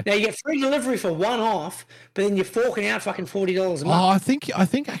 Yeah. Now you get free delivery for one off, but then you're forking out fucking $40 a month. Oh, I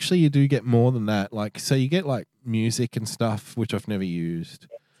think actually you do get more than that. Like, so you get like music and stuff, which I've never used.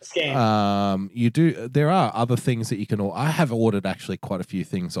 Scam. You do. There are other things that you can order. I have ordered actually quite a few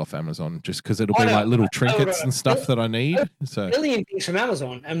things off Amazon just because it'll be like little trinkets and stuff that I need. So a million things from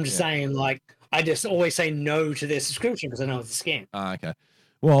Amazon. I'm just saying, like, I just always say no to their subscription because I know it's a scam. Okay.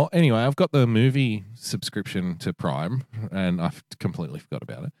 Well, anyway, I've got the movie subscription to Prime, and I've completely forgot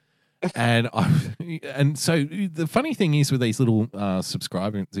about it. And so the funny thing is with these little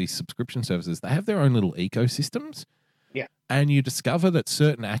these subscription services, they have their own little ecosystems. Yeah. And you discover that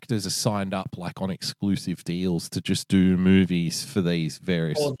certain actors are signed up like on exclusive deals to just do movies for these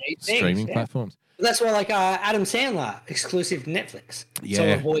various streaming platforms. That's why, like Adam Sandler, exclusive Netflix. Yeah. So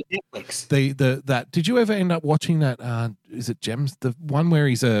avoid Netflix. Did you ever end up watching that? Is it Gems? The one where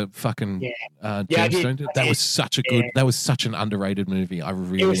he's a fucking gemstone? That was such a good. That was such an underrated movie. I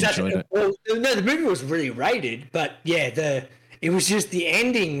really enjoyed it. Well, no, the movie was really rated, but yeah, it was just the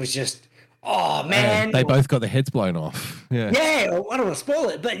ending was just. Oh man, they both got their heads blown off. Yeah. Yeah, I don't want to spoil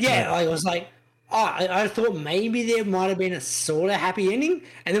it, but yeah, I was like, I thought maybe there might have been a sort of happy ending,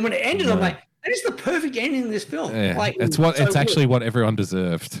 and then when it ended, I'm like, that is the perfect ending of this film. Yeah. Like, it's actually what everyone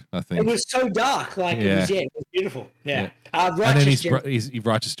deserved, I think. It was so dark, like it was beautiful. Yeah. And then he's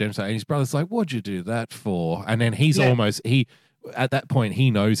Righteous Gemstone, and his brother's like, "What'd you do that for?" And then he's at that point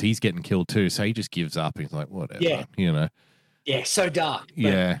he knows he's getting killed too, so he just gives up. He's like, "Whatever," you know. Yeah, so dark.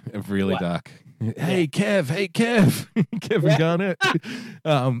 Yeah, really dark. Hey, Kev, Kevin Garnett.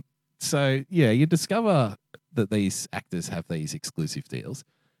 So yeah, you discover that these actors have these exclusive deals.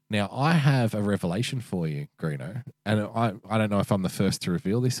 Now, I have a revelation for you, Greeno, and I don't know if I'm the first to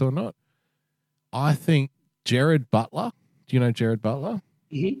reveal this or not. I think Jared Butler. Do you know Jared Butler?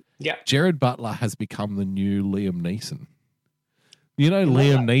 Mm-hmm. Yeah. Jared Butler has become the new Liam Neeson. You know,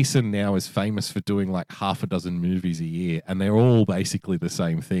 Liam Neeson now is famous for doing like half a dozen movies a year, and they're all basically the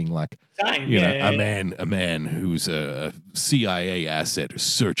same thing. Like, a man who's a CIA asset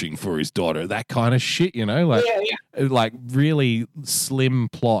searching for his daughter, that kind of shit. You know, like really slim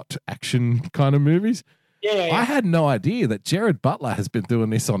plot action kind of movies. Yeah. I had no idea that Jared Butler has been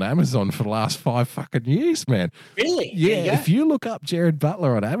doing this on Amazon for the last 5 fucking years, man. Really? Yeah. If you look up Jared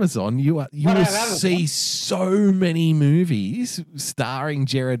Butler on Amazon, you will see so many movies starring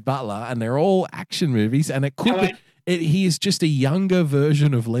Jared Butler, and they're all action movies. And it could he is just a younger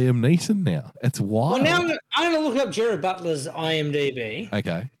version of Liam Neeson now. It's wild. Well, now I'm going to look up Jared Butler's IMDb.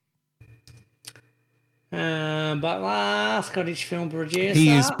 Okay. Butler, Scottish film producer. He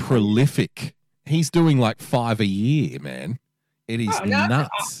is prolific. He's doing like 5 a year, man. It is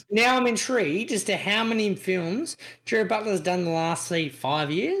nuts. Now I'm intrigued as to how many films Jared Butler's done the last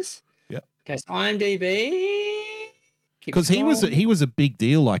 5 years. Yep. Okay, so IMDb. Because he was a big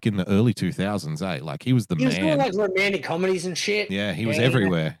deal like in the early 2000s, eh? Like he was the man. He was doing like romantic comedies and shit. Yeah, he was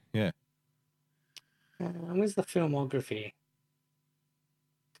everywhere. Yeah. Where's the filmography?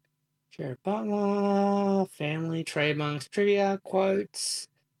 Jared Butler, family, trademarks, trivia, quotes.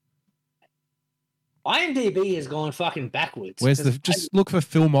 IMDb has gone fucking backwards. Just look for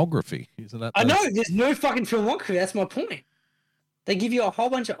filmography. Isn't that? I know there's no fucking filmography. That's my point. They give you a whole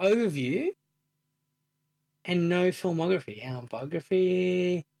bunch of overview and no filmography.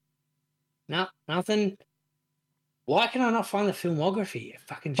 Biography. No, nothing. Why can I not find the filmography?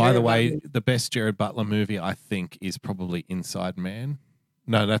 Fucking. By the way, the best Jared Butler movie I think is probably Inside Man.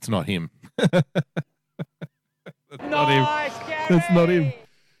 No, that's not him. That's not him.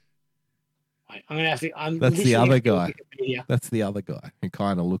 I'm gonna have to. That's the literally other have to guy. Wikipedia. That's the other guy who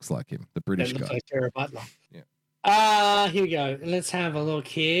kind of looks like him, the That British looks guy. like Jared Butler. Yeah. Here we go. Let's have a look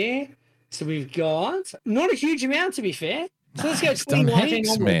here. So we've got not a huge amount, to be fair. So let's go It's done 2019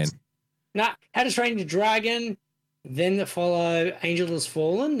 heaps, onwards. man. Nah, How to Train Your Dragon. Then the follow Angel Has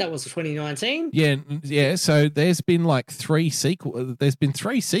Fallen. That was 2019. Yeah. So there's been like 3 sequels. There's been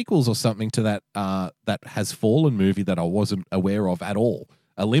 3 sequels or something to that that Has Fallen movie that I wasn't aware of at all.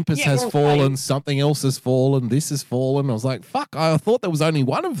 Olympus has fallen. Something else has fallen. This has fallen. I was like, fuck! I thought there was only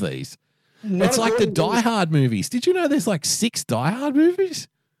one of these. It's like the Die Hard movies. Did you know there's like 6 Die Hard movies?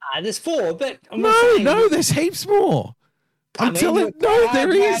 There's 4, but No, there's heaps more. I'm telling you,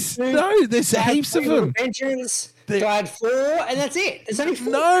 there is. No, there's heaps of them. Vengeance, Died 4, and that's it. There's only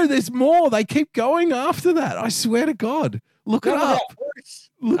 4. No, there's more. They keep going after that. I swear to God. Look it up.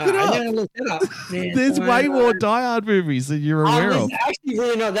 Look it up. I'm gonna look it up. Yeah, There's way more Die Hard movies than you're aware of. There's actually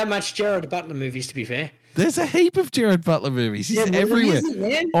really not that much Jared Butler movies, to be fair. There's a heap of Jared Butler movies. He's everywhere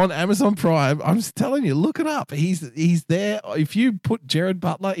on Amazon Prime. I'm just telling you, look it up. He's there. If you put Jared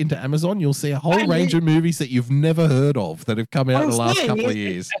Butler into Amazon, you'll see a whole range of movies that you've never heard of that have come out in the last couple of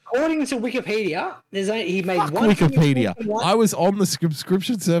years. According to Wikipedia, he made Fuck one. Wikipedia. I was on the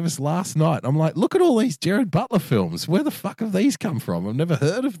subscription service last night. I'm like, look at all these Jared Butler films. Where the fuck have these come from? I've never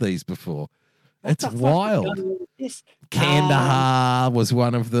heard of these before. It's wild. Kandahar was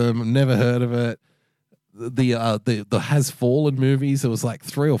one of them. Never heard of it. The Has Fallen movies, there was like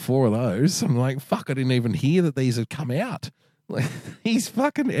 3 or 4 of those. I'm like, fuck, I didn't even hear that these had come out. Like, he's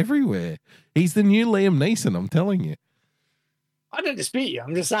fucking everywhere. He's the new Liam Neeson, I'm telling you. I don't dispute you.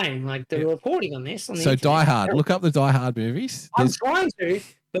 I'm just saying, like, the reporting on this. So Die Hard, look up the Die Hard movies. I'm trying to,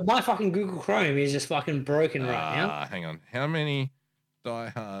 but my fucking Google Chrome is just fucking broken right now. Hang on. How many Die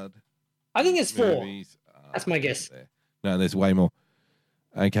Hard I think it's 4. movies? That's my guess. There? No, there's way more.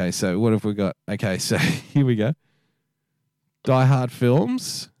 Okay, so what have we got? Okay, so here we go. Die Hard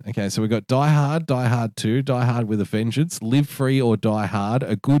films. Okay, so we got Die Hard, Die Hard 2, Die Hard with a Vengeance, Live Free or Die Hard,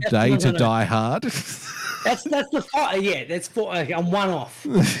 A Good Day to Die Hard. That's the 5. Yeah, that's 4. Okay, I'm one off.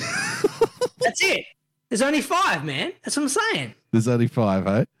 That's it. There's only 5, man. That's what I'm saying. There's only 5,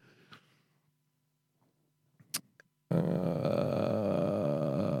 eh?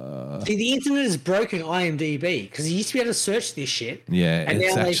 See, the internet is broken IMDb because you used to be able to search this shit. Yeah,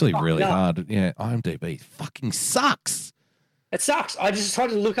 it's actually really hard. Yeah, IMDb fucking sucks. It sucks. I just tried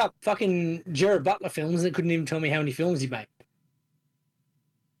to look up fucking Jared Butler films and it couldn't even tell me how many films he made.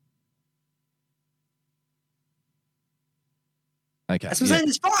 Okay. That's what I'm saying.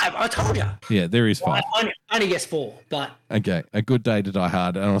 There's 5. I told you. Yeah, there is 5. I only guess 4, but. Okay, A Good Day to Die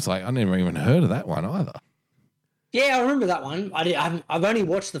Hard. And I was like, I never even heard of that one either. Yeah, I remember that one. I've only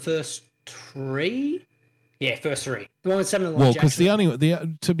watched the first 3. Yeah, first 3. The one with Samuel L. Jackson. Because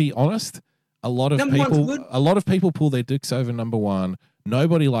to be honest, a lot of people pull their dicks over number 1.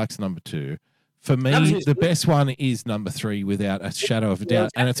 Nobody likes number 2. For me, the best one is number 3 without a shadow of a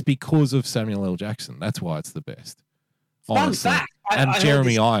doubt, and it's because of Samuel L. Jackson. That's why it's the best. Fun fact. And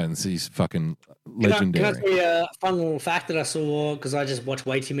Jeremy Irons, he's fucking legendary. Can I tell you a fun little fact that I saw because I just watch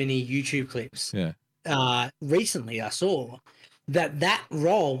way too many YouTube clips. Yeah. Recently I saw that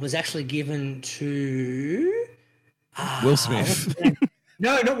role was actually given to Will Smith.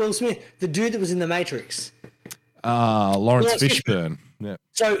 No, not Will Smith. The dude that was in The Matrix. Lawrence Fishburne. Yeah.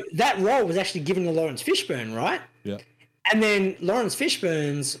 So that role was actually given to Lawrence Fishburne, right? Yeah. And then Lawrence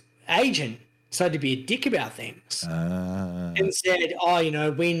Fishburne's agent started to be a dick about things and said,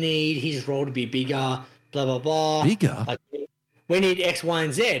 we need his role to be bigger, blah, blah, blah. Bigger? Like, we need X, Y,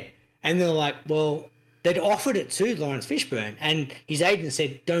 and Z. And they're like, well, they'd offered it to Lawrence Fishburne and his agent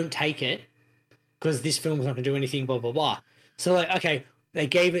said, don't take it because this film's not going to do anything, blah, blah, blah. So, like, okay, they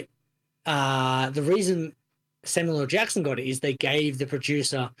gave it the reason Samuel L. Jackson got it is they gave the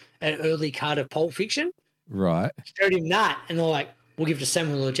producer an early cut of Pulp Fiction. Right. Showed him that, and they're like, we'll give it to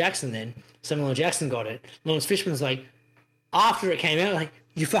Samuel L. Jackson then. Samuel L. Jackson got it. Lawrence Fishburne's like, after it came out, like,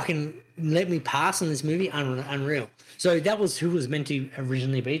 you fucking let me pass on this movie? Unreal. So that was who it was meant to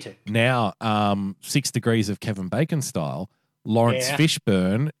originally be to. Now, 6 Degrees of Kevin Bacon style, Lawrence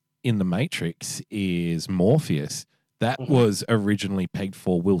Fishburne in The Matrix is Morpheus. That was originally pegged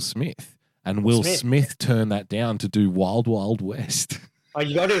for Will Smith. And Will Smith turned that down to do Wild Wild West. Oh,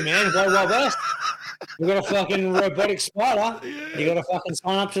 you got to, man. Wild Wild West. You got a fucking robotic spider. You got to fucking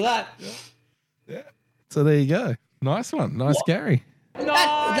sign up to that. Yeah. So there you go. Nice one. Nice, Gary.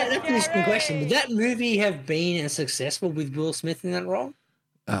 That's an interesting question. Would that movie have been as successful with Will Smith in that role?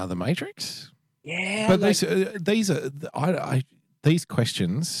 The Matrix? Yeah. But these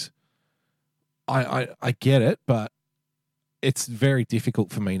questions, I get it, but it's very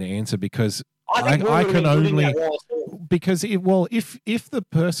difficult for me to answer because I think I we're can gonna be only doing that role. because if the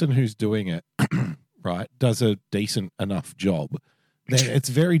person who's doing it right does a decent enough job, then it's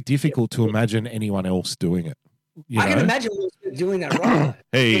very difficult to imagine anyone else doing it. I can imagine Will Smith doing that role.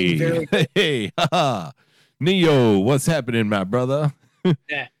 Hey, haha. Neo, what's happening, my brother?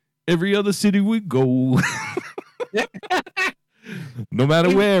 Yeah. Every other city we go. No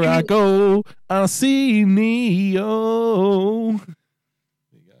matter where I go, I'll see Neo. There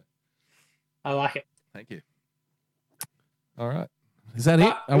you go. I like it. Thank you. All right. Is that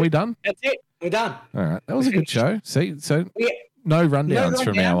it? Are we done? That's it. We're done. All right. That was a good show. See, so no rundowns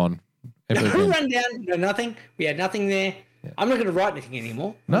from now on. No Ever again. rundown, no nothing. We had nothing there. Yeah. I'm not going to write anything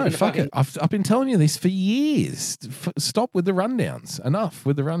anymore. No, fuck it. I've been telling you this for years. Stop with the rundowns. Enough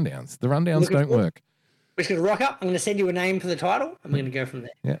with the rundowns. The rundowns don't work. We're just going to rock up. I'm going to send you a name for the title. I'm going to go from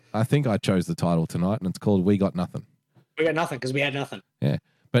there. Yeah, I think I chose the title tonight, and it's called "We Got Nothing." We got nothing because we had nothing. Yeah,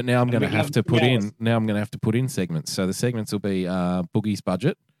 but now I'm going to have to put in. Now I'm going to have to put in segments. So the segments will be Boogie's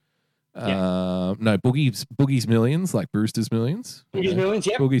budget. No, Boogies Millions, like Brewster's Millions. Boogies Millions,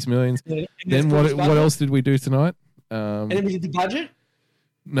 yeah. Boogies Millions. Then what else did we do tonight? And then we did the budget.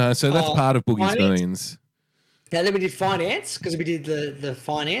 No, so that's part of Boogies Millions. Yeah, then we did finance because we did the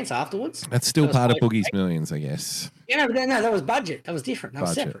finance afterwards. That's still part of Boogies Millions, I guess. Yeah, but no, that was budget. That was different. That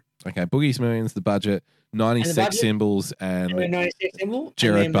was separate. Okay, Boogies Millions, the budget, 90 sex symbols, and 90 sex symbol.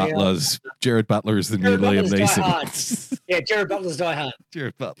 Jared Butler's. Jared Butler is the new Liam Neeson. Yeah, Jared Butler's Die Hard.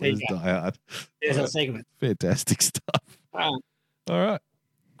 Jared Butler's Die Hard. There's our segment. Fantastic stuff. All right.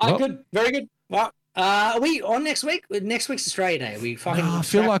 Good. Very good. Well, are we on next week? Next week's Australia Day. Are we fucking. No, I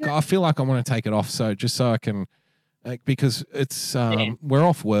feel like I want to take it off. So I can, because it's we're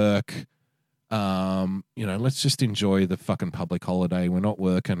off work. Let's just enjoy the fucking public holiday. We're not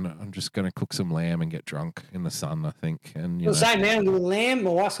working. I'm just going to cook some lamb and get drunk in the sun, I think. And same man. I'm doing lamb.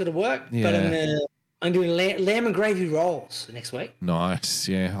 My wife's got to work, but I'm doing lamb and gravy rolls next week. Nice.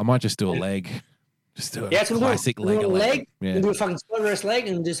 Yeah, I might just do a leg. Just do a classic leg. Yeah. We'll do a fucking split roast leg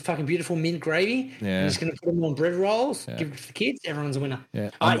and do some fucking beautiful mint gravy. Yeah. I'm just going to put them on bread rolls, give it to the kids. Everyone's a winner. Yeah.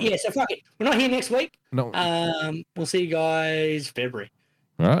 So fuck it. We're not here next week. No. We'll see you guys February.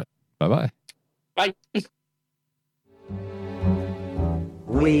 All right. Bye-bye. Bye.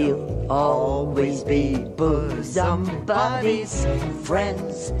 We'll always be bosom buddies,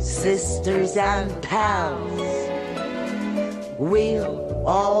 friends, sisters, and pals. We'll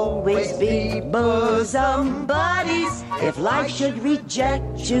always be bosom buddies. If life should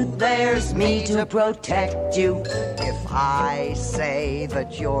reject you, there's me to protect you. If I say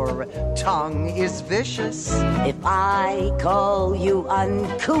that your tongue is vicious, if I call you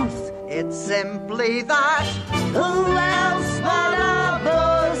uncouth, it's simply that. Who else but a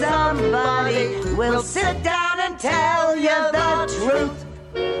bosom buddy will sit down and tell